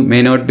 You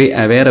may not be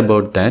aware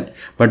about that,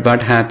 but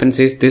what happens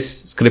is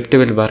this script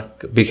will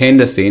work behind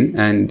the scene,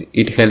 and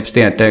it helps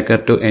the attacker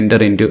to enter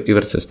into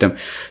your system.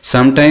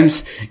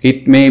 Sometimes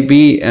it may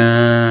be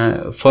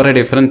for a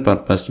different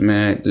purpose,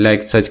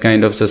 like such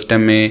kind of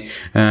system may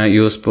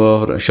use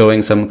for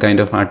showing some kind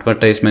of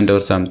advertisement or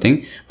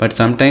something, but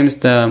sometimes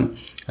the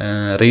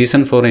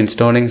reason for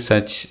installing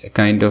such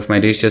kind of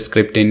malicious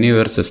script in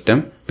your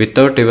system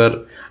without you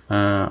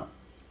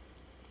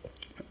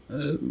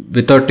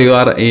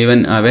are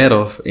even aware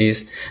of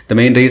is, the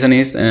main reason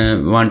is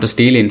want to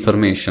steal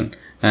information,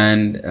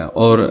 and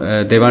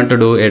or they want to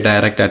do a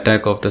direct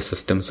attack of the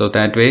system. So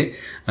that way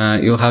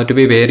you have to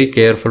be very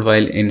careful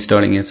while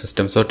installing a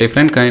system. So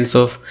different kinds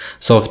of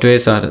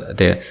softwares are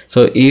there.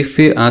 So if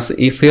you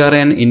are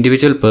an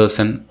individual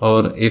person,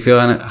 or if you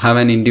have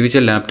an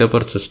individual laptop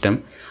or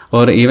system,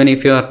 or even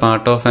if you are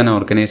part of an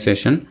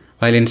organization,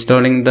 while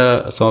installing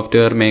the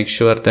software, make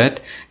sure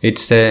that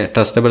it's a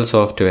trustable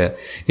software.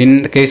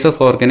 In the case of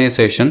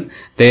organization,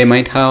 they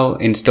might have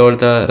installed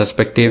the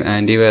respective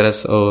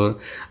antivirus or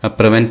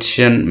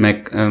prevention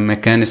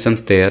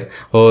mechanisms there,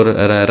 or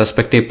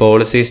respective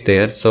policies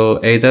there. So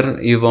either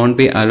you won't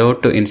be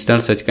allowed to install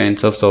such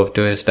kinds of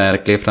softwares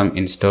directly from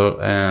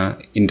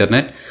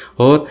internet,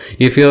 or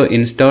if you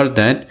install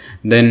that,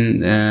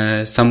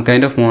 then some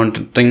kind of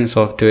monitoring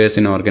softwares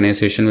in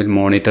organization will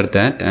monitor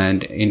that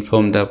and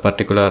inform the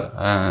particular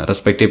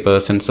respective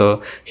person,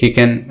 so he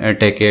can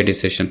take a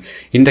decision.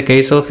 In the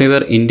case of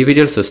your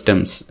individual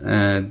systems,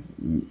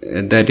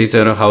 that is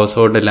your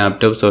household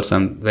laptops or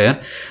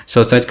somewhere,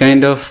 so such such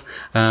kind of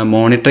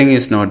monitoring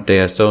is not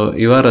there. So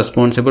you are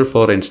responsible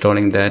for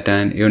installing that,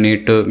 and you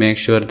need to make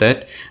sure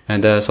that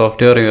the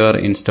software you are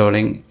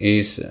installing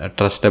is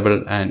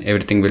trustable and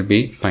everything will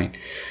be fine.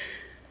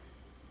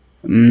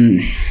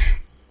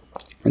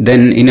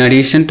 Then in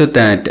addition to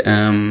that,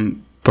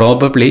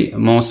 probably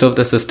most of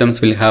the systems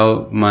will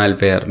have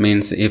malware.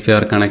 Means if you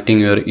are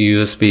connecting your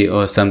USB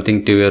or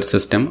something to your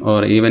system,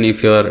 or even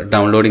if you are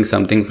downloading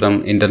something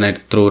from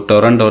internet through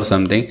torrent or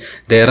something,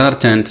 there are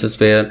chances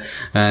where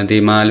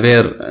the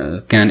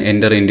malware can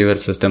enter into your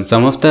system.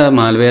 Some of the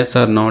malwares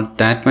are not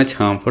that much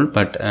harmful,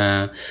 but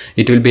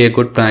it will be a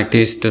good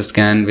practice to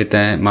scan with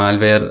a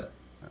malware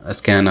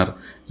scanner.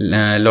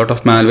 A lot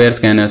of malware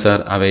scanners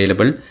are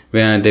available,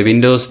 where the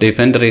Windows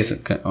Defender is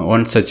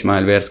one such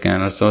malware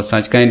scanner. So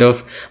such kind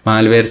of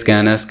malware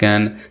scanners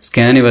can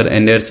scan your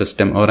entire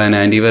system, or an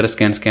antivirus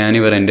can scan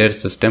your entire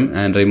system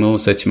and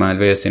remove such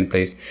malwares in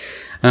place.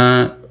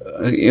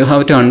 You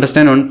have to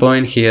understand one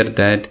point here,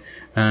 that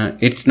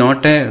it's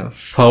not a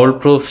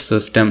foolproof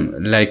system,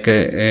 like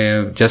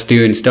just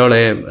you install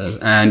a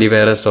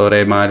antivirus or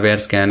a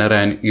malware scanner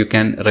and you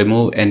can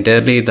remove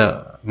entirely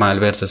the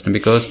malware system,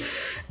 because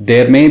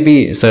there may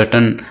be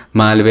certain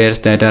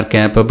malwares that are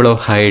capable of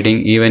hiding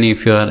even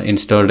if you are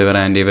installed your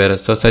antivirus.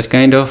 So such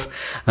kind of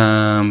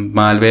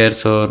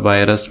malwares or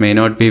virus may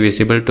not be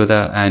visible to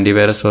the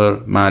antivirus or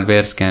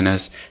malware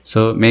scanners.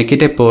 So make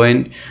it a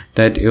point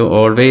that you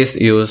always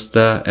use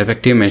the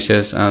effective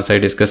measures, as I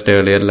discussed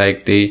earlier,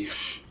 like the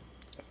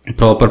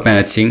proper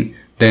patching,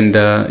 then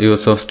the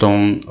use of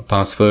strong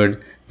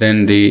password,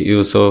 then the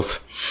use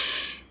of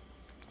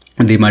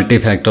the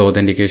multi-factor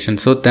authentication.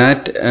 So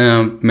that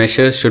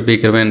measures should be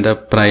given the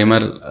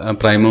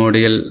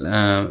primordial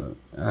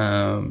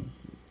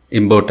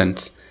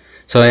importance.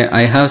 So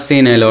I have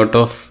seen a lot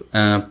of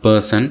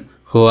person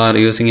who are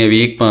using a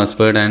weak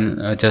password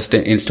and just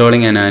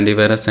installing an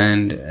antivirus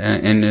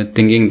and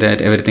thinking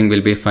that everything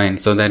will be fine.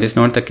 So that is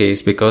not the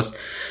case, because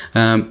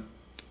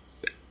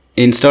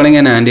installing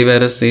an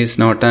antivirus is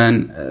not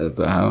an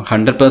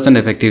 100%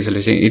 effective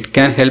solution. It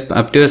can help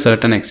up to a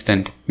certain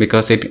extent,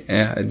 because how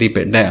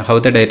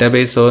the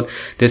database or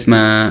this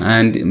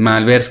and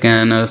malware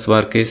scanners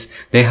work is,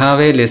 they have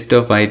a list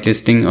of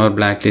whitelisting or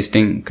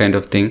blacklisting kind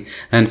of thing,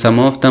 and some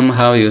of them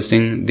have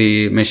using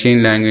the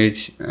machine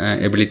language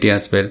ability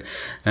as well,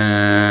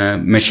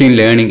 machine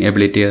learning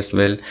ability as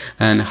well.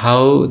 And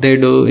how they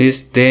do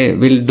is, they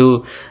will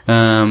do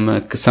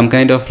some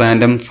kind of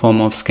random form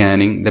of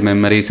scanning the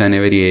memories and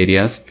every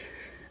areas.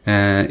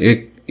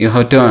 You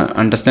have to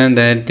understand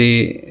that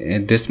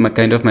this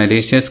kind of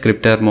malicious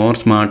script are more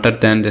smarter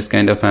than this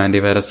kind of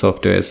antivirus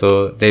software.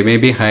 So they may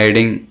be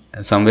hiding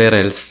somewhere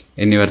else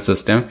in your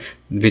system,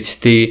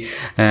 which the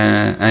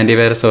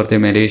antivirus or the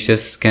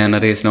malicious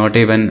scanner is not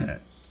even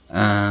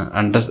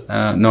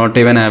not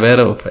even aware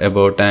of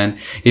about, and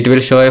it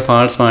will show a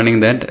false warning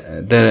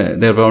that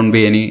there won't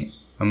be any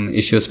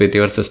issues with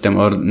your system,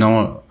 or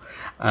no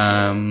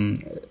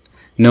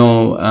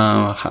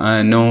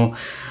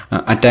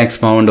attacks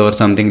found or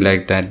something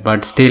like that.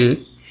 But still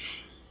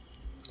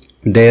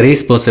there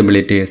is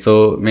possibility.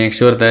 So make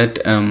sure that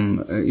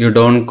you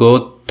don't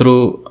go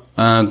to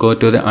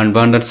the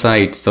unwanted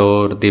sites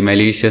or the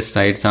malicious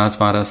sites as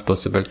far as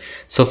possible.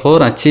 So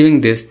for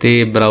achieving this,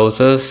 the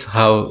browsers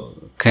have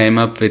came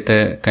up with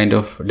a kind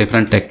of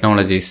different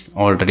technologies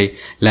already,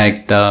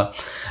 like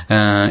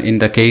in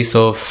the case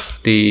of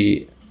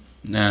the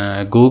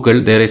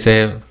Google, there is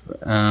a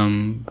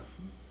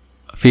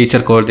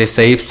feature called the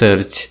safe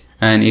search,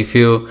 and if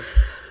you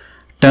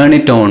turn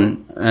it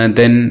on,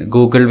 then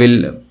Google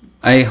will,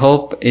 I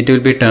hope it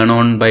will be turned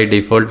on by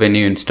default when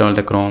you install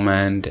the Chrome,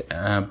 and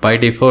by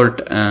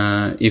default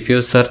if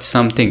you search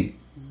something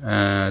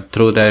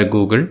through the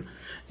Google,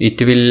 it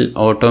will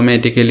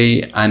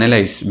automatically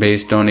analyze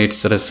based on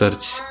its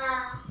research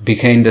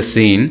behind the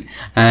scene,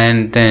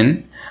 and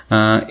then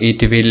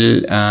it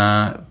will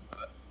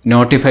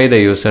notify the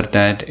user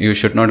that you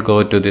should not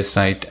go to this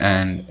site,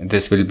 and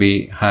this will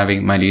be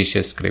having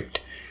malicious script.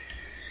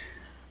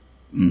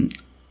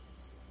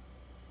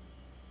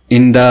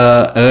 In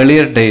the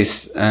earlier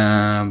days,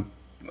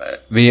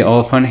 we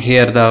often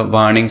hear the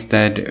warnings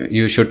that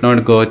you should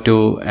not go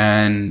to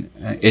an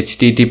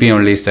HTTP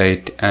only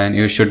site, and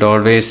you should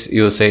always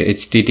use a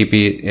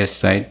HTTPS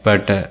site.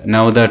 But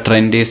now the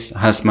trend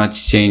has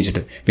much changed,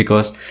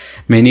 because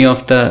many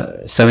of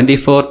the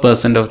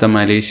 74% of the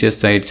malicious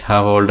sites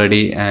have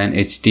already an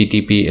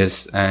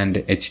HTTPS and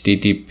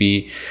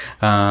HTTP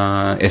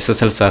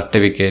SSL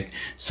certificate.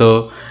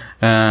 So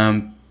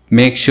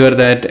make sure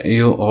that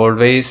you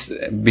always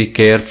be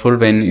careful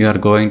when you are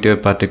going to a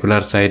particular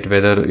site,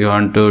 whether you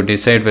want to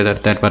decide whether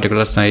that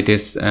particular site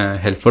is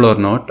helpful or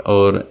not,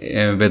 or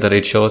whether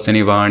it shows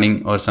any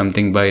warning or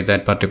something by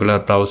that particular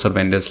browser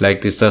vendors,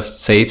 like the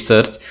safe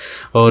search,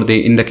 or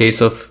in the case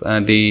of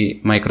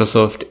the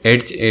Microsoft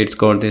Edge, it's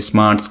called the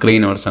smart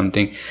screen or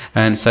something.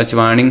 And such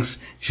warnings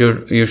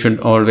you should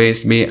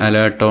always be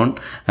alert on,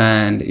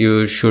 and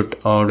you should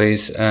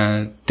always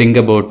think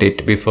about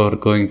it before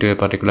going to a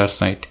particular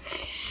site.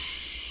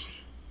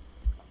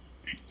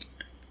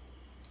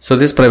 So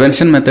these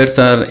prevention methods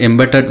are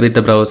embedded with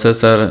the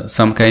browsers are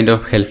some kind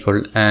of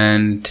helpful,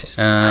 and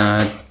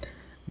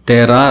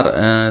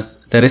there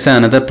is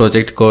another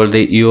project called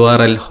the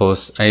URL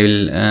host. I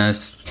will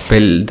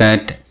spell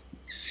that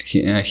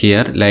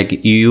here like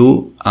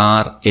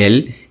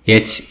URLHAUS.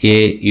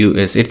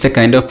 It's a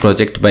kind of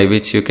project by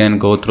which you can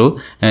go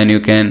through and you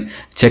can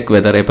check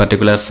whether a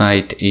particular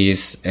site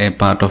is a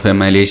part of a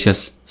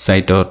malicious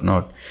site or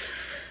not.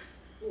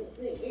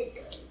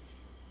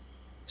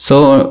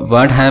 So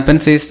what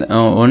happens is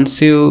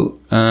once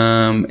you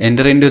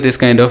enter into this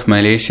kind of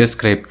malicious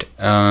script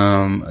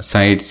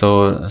site,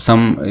 so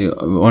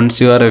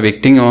once you are a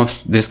victim of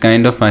this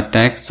kind of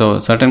attack, so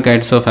certain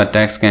kinds of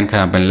attacks can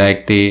happen,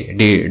 like the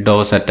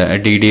DDoS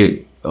attack,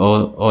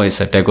 DDoS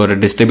attack, or a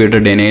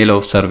distributed denial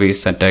of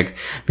service attack,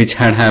 which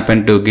had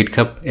happened to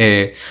GitHub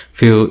a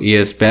few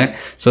years back.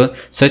 So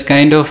such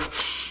kind of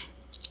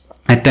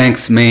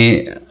attacks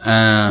may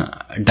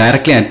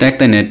directly attack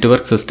the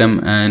network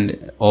system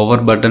and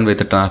overburden with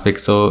the traffic,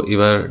 so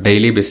your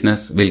daily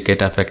business will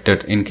get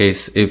affected in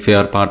case if you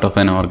are part of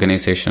an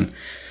organization.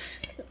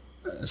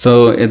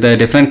 So the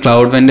different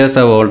cloud vendors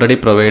have already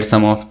provided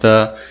some of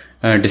the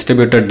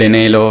distributed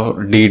denial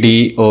or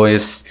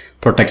DDoS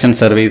protection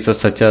services,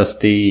 such as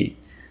the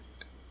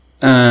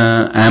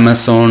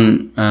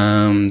Amazon,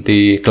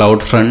 the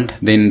CloudFront.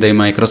 Then the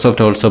Microsoft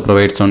also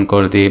provides one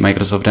called the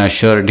Microsoft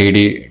Azure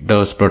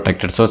DDoS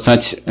protected. So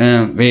such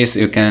ways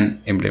you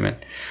can implement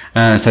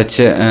such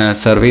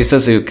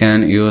services you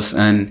can use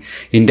and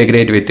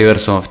integrate with your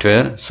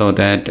software, so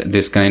that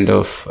this kind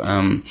of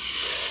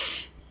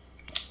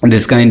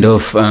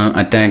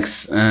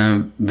attacks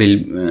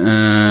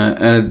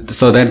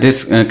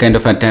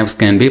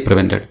can be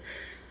prevented.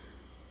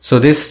 So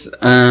this,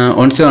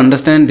 once you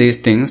understand these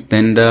things,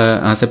 then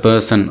as a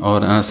person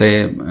or as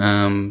a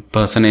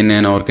person in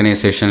an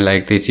organization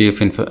like the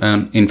Chief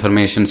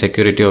Information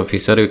Security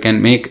Officer, you can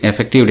make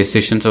effective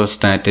decisions or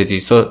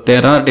strategies. So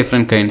there are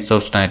different kinds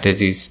of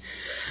strategies,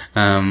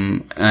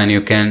 and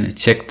you can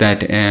check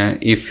that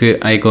if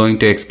I going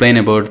to explain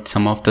about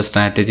some of the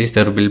strategies,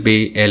 there will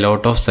be a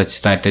lot of such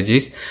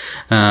strategies.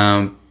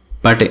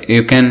 But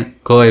you can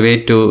go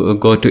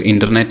to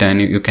internet and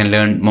you can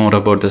learn more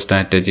about the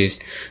strategies.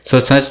 So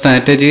such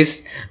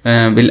strategies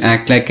will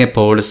act like a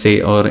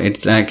policy, or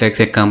it's act like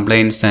a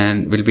complaints,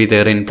 and will be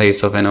there in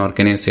place of an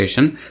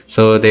organization.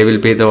 So the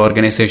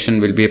organization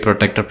will be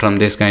protected from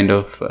this kind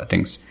of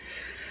things.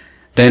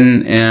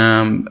 Then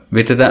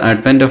with the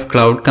advent of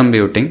cloud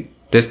computing,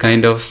 this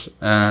kind of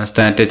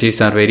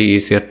strategies are very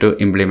easier to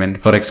implement.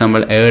 For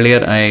example,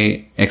 earlier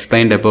I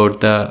explained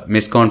about the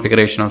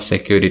misconfiguration of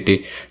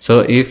security. So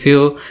if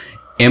you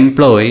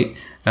employ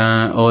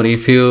or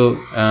if you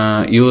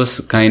use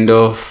kind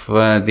of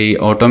the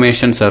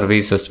automation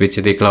services which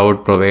the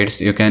cloud provides,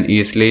 you can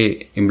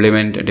easily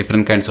implement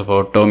different kinds of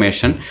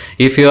automation.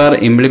 If you are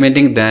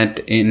implementing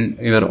that in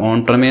your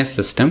on-premise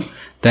system,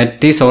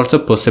 that is also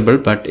possible,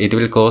 but it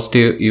will cost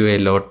you a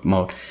lot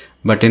more.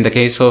 But in the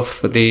case of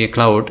the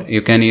cloud,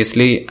 you can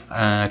easily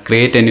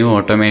create a new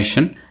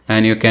automation,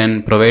 and you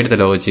can provide the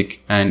logic,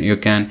 and you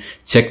can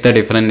check the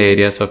different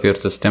areas of your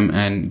system,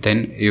 and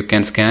then you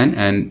can scan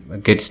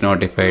and gets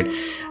notified.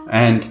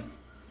 And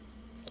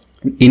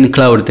in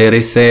cloud, there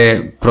is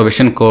a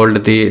provision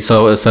called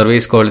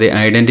service called the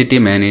identity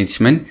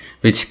management,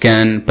 which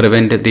can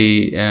prevent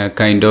the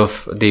kind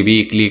of the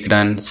weak, leaked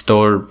and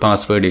stored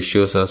password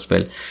issues as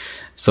well.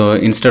 So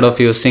instead of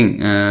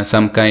using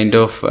some kind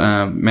of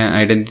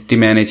identity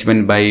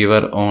management by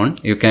your own,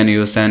 you can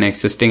use an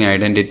existing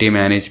identity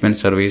management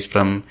service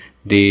from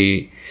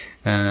the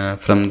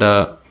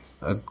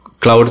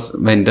cloud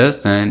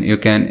vendors, and you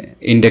can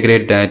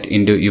integrate that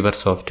into your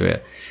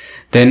software.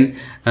 Then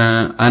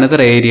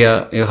another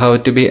area you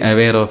have to be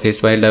aware of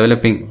is while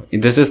developing.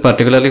 This is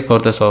particularly for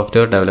the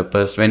software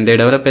developers. When they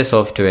develop a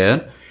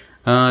software,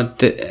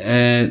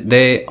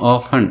 they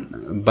often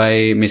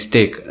by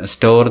mistake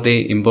store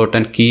the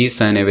important keys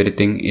and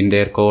everything in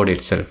their code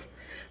itself.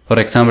 For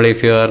example,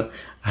 if you are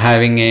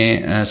having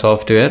a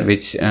software in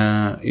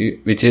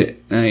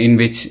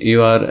which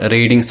you are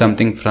reading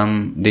something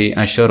from the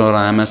Azure or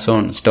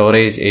Amazon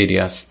storage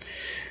areas,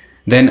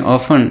 then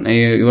often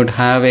you would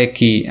have a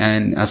key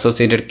and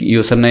associated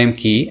username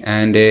key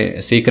and a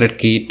secret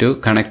key to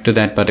connect to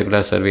that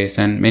particular service.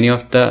 And many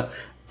of the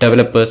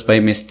developers by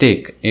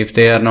mistake, if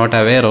they are not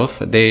aware of,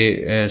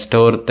 they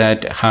store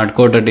that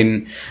hard-coded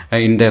in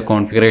the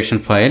configuration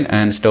file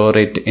and store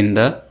it in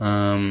the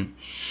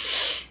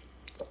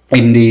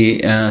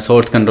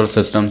source control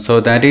system.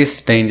 So that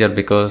is danger,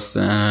 because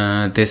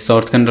this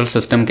source control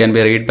system can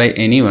be read by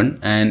anyone,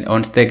 and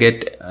once they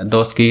get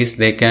those keys,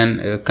 they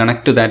can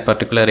connect to that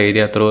particular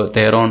area through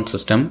their own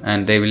system,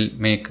 and they will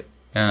make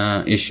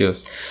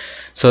issues.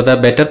 So the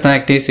better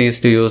practice is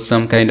to use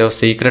some kind of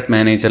secret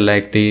manager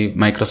like the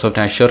Microsoft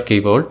Azure Key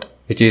Vault,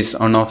 which is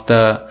one of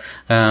the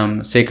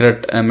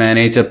secret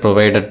manager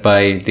provided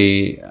by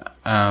the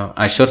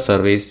Azure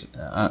service.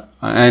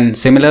 And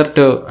similar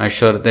to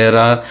Azure, there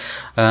are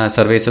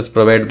services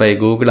provided by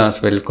Google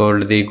as well,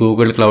 called the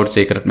Google Cloud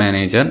Secret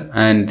Manager,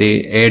 and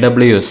the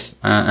AWS,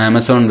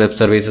 Amazon Web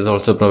Services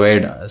also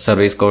provide a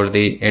service called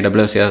the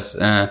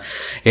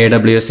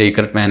AWS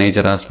Secret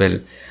Manager as well.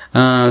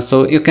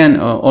 So you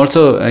can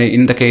also,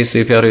 in the case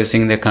if you are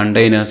using the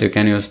containers, you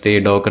can use the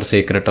Docker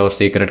Secret or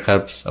Secret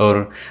Hubs,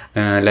 or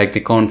like the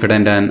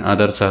Confident and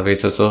other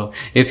services. So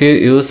if you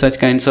use such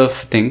kinds of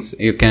things,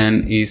 you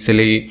can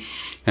easily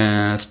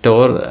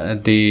store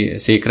the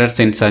secrets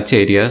in such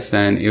areas,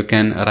 and you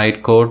can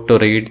write code to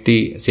read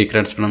the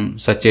secrets from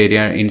such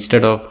area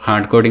instead of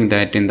hard coding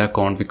that in the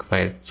config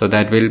file. So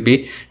that will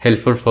be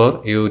helpful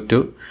for you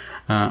to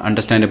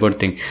understand about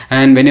thing.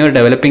 And when you are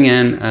developing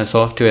an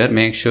software,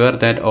 make sure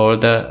that all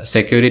the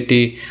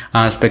security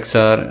aspects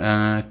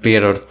are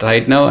clear out.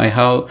 Right now I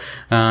have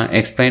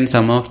explained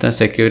some of the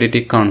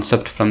security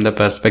concept from the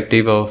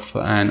perspective of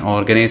an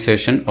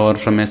organization or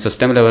from a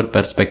system level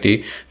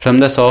perspective. From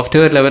the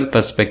software level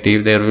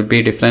perspective, there will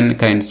be different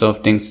kinds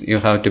of things you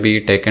have to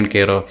be taken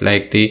care of,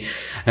 like the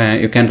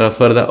you can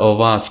refer the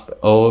OWASP,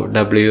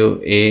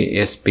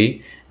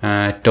 OWASP,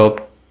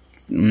 top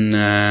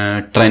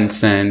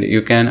trends, and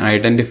you can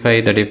identify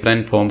the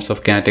different forms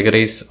of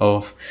categories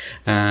of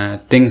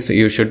things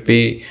you should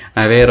be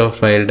aware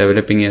of while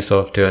developing a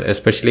software,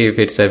 especially if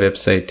it's a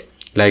website,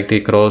 like the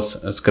cross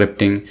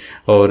scripting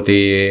or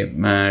the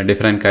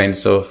different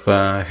kinds of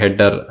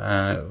header,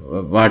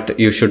 what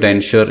you should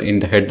ensure in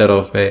the header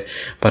of a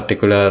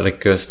particular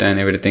request and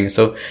everything.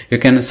 So you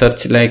can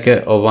search like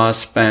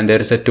OWASP, and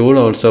there is a tool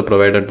also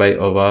provided by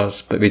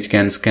OWASP which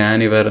can scan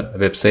your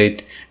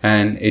website,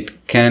 and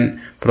it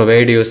can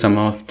provide you some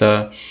of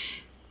the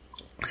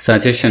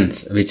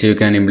suggestions which you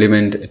can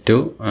implement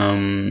to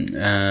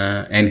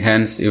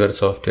enhance your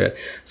software.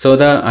 So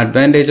the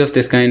advantage of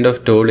this kind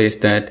of tool is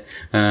that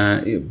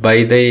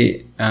by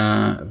the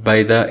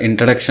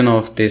introduction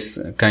of this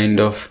kind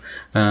of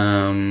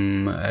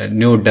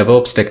new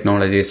DevOps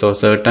technology, so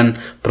certain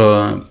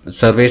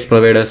service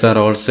providers are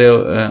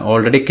also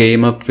already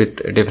came up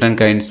with different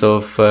kinds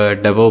of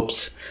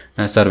DevOps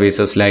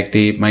services, like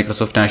the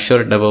Microsoft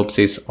Azure DevOps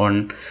is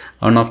one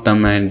of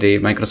them, and the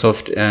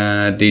Microsoft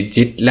the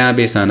GitLab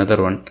is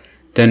another one.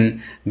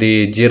 Then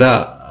the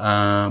Jira,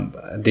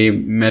 the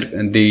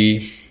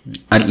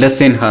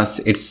Atlassian has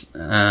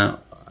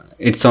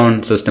its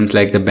own systems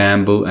like the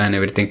Bamboo and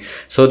everything.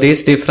 So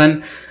these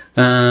different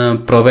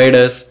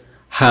providers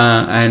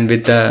and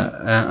with the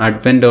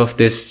advent of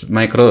this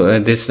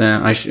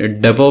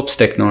DevOps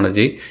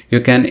technology, you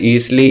can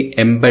easily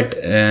embed,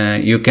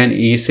 you can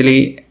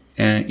easily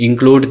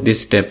include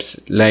these steps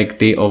like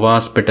the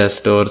OWASP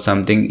test or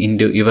something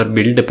into your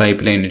build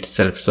pipeline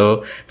itself.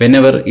 So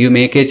whenever you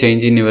make a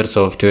change in your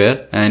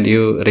software and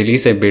you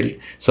release a build,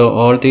 so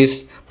all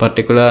these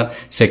particular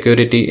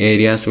security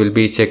areas will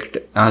be checked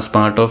as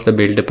part of the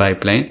build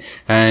pipeline,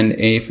 and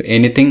if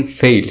anything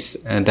fails,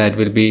 that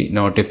will be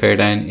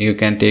notified and you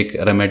can take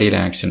remedial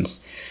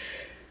actions.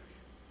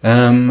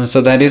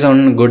 So that is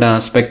one good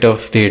aspect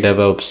of the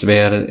DevOps,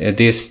 where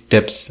these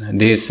steps,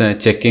 these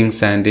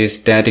checkings and this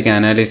static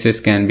analysis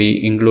can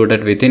be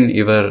included within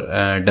your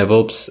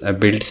DevOps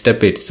build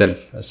step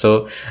itself.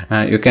 So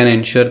you can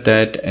ensure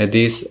that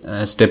these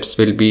steps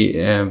will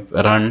be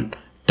run,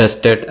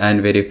 tested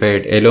and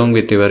verified along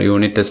with your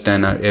unit test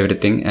and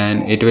everything,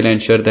 and it will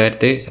ensure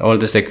that all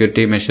the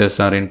security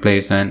measures are in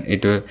place, and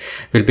it will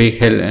be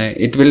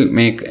it will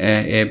make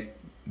a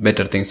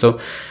better thing. So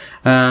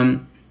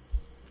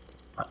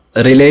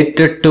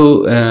related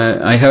to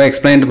I have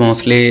explained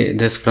mostly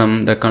this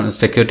from the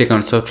security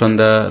concept from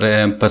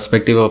the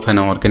perspective of an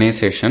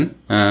organization.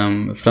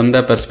 From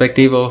the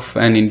perspective of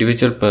an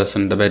individual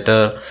person, the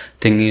better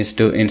thing is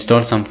to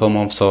install some form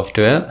of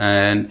software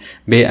and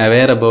be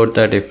aware about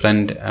the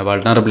different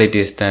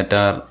vulnerabilities that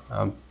are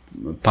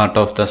part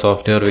of the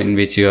software in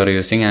which you are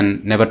using,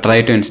 and never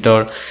try to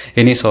install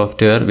any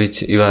software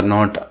which you are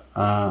not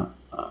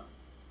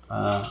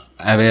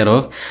aware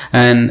of.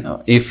 And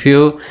if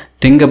you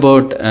think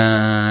about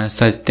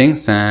such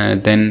things,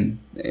 then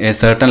a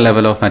certain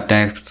level of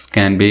attacks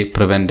can be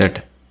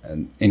prevented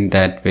in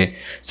that way.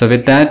 So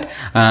with that,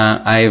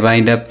 I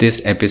wind up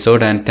this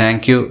episode, and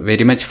thank you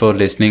very much for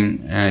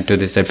listening to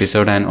this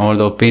episode, and all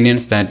the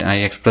opinions that I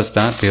expressed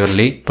are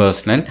purely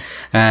personal.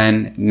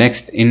 And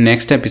in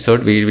next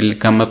episode we will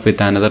come up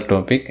with another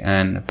topic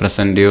and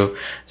present you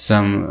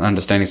some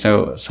understanding.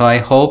 So I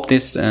hope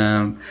this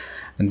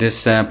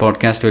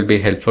podcast will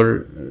be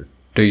helpful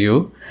to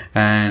you,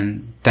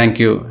 and thank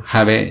you.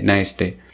 Have a nice day.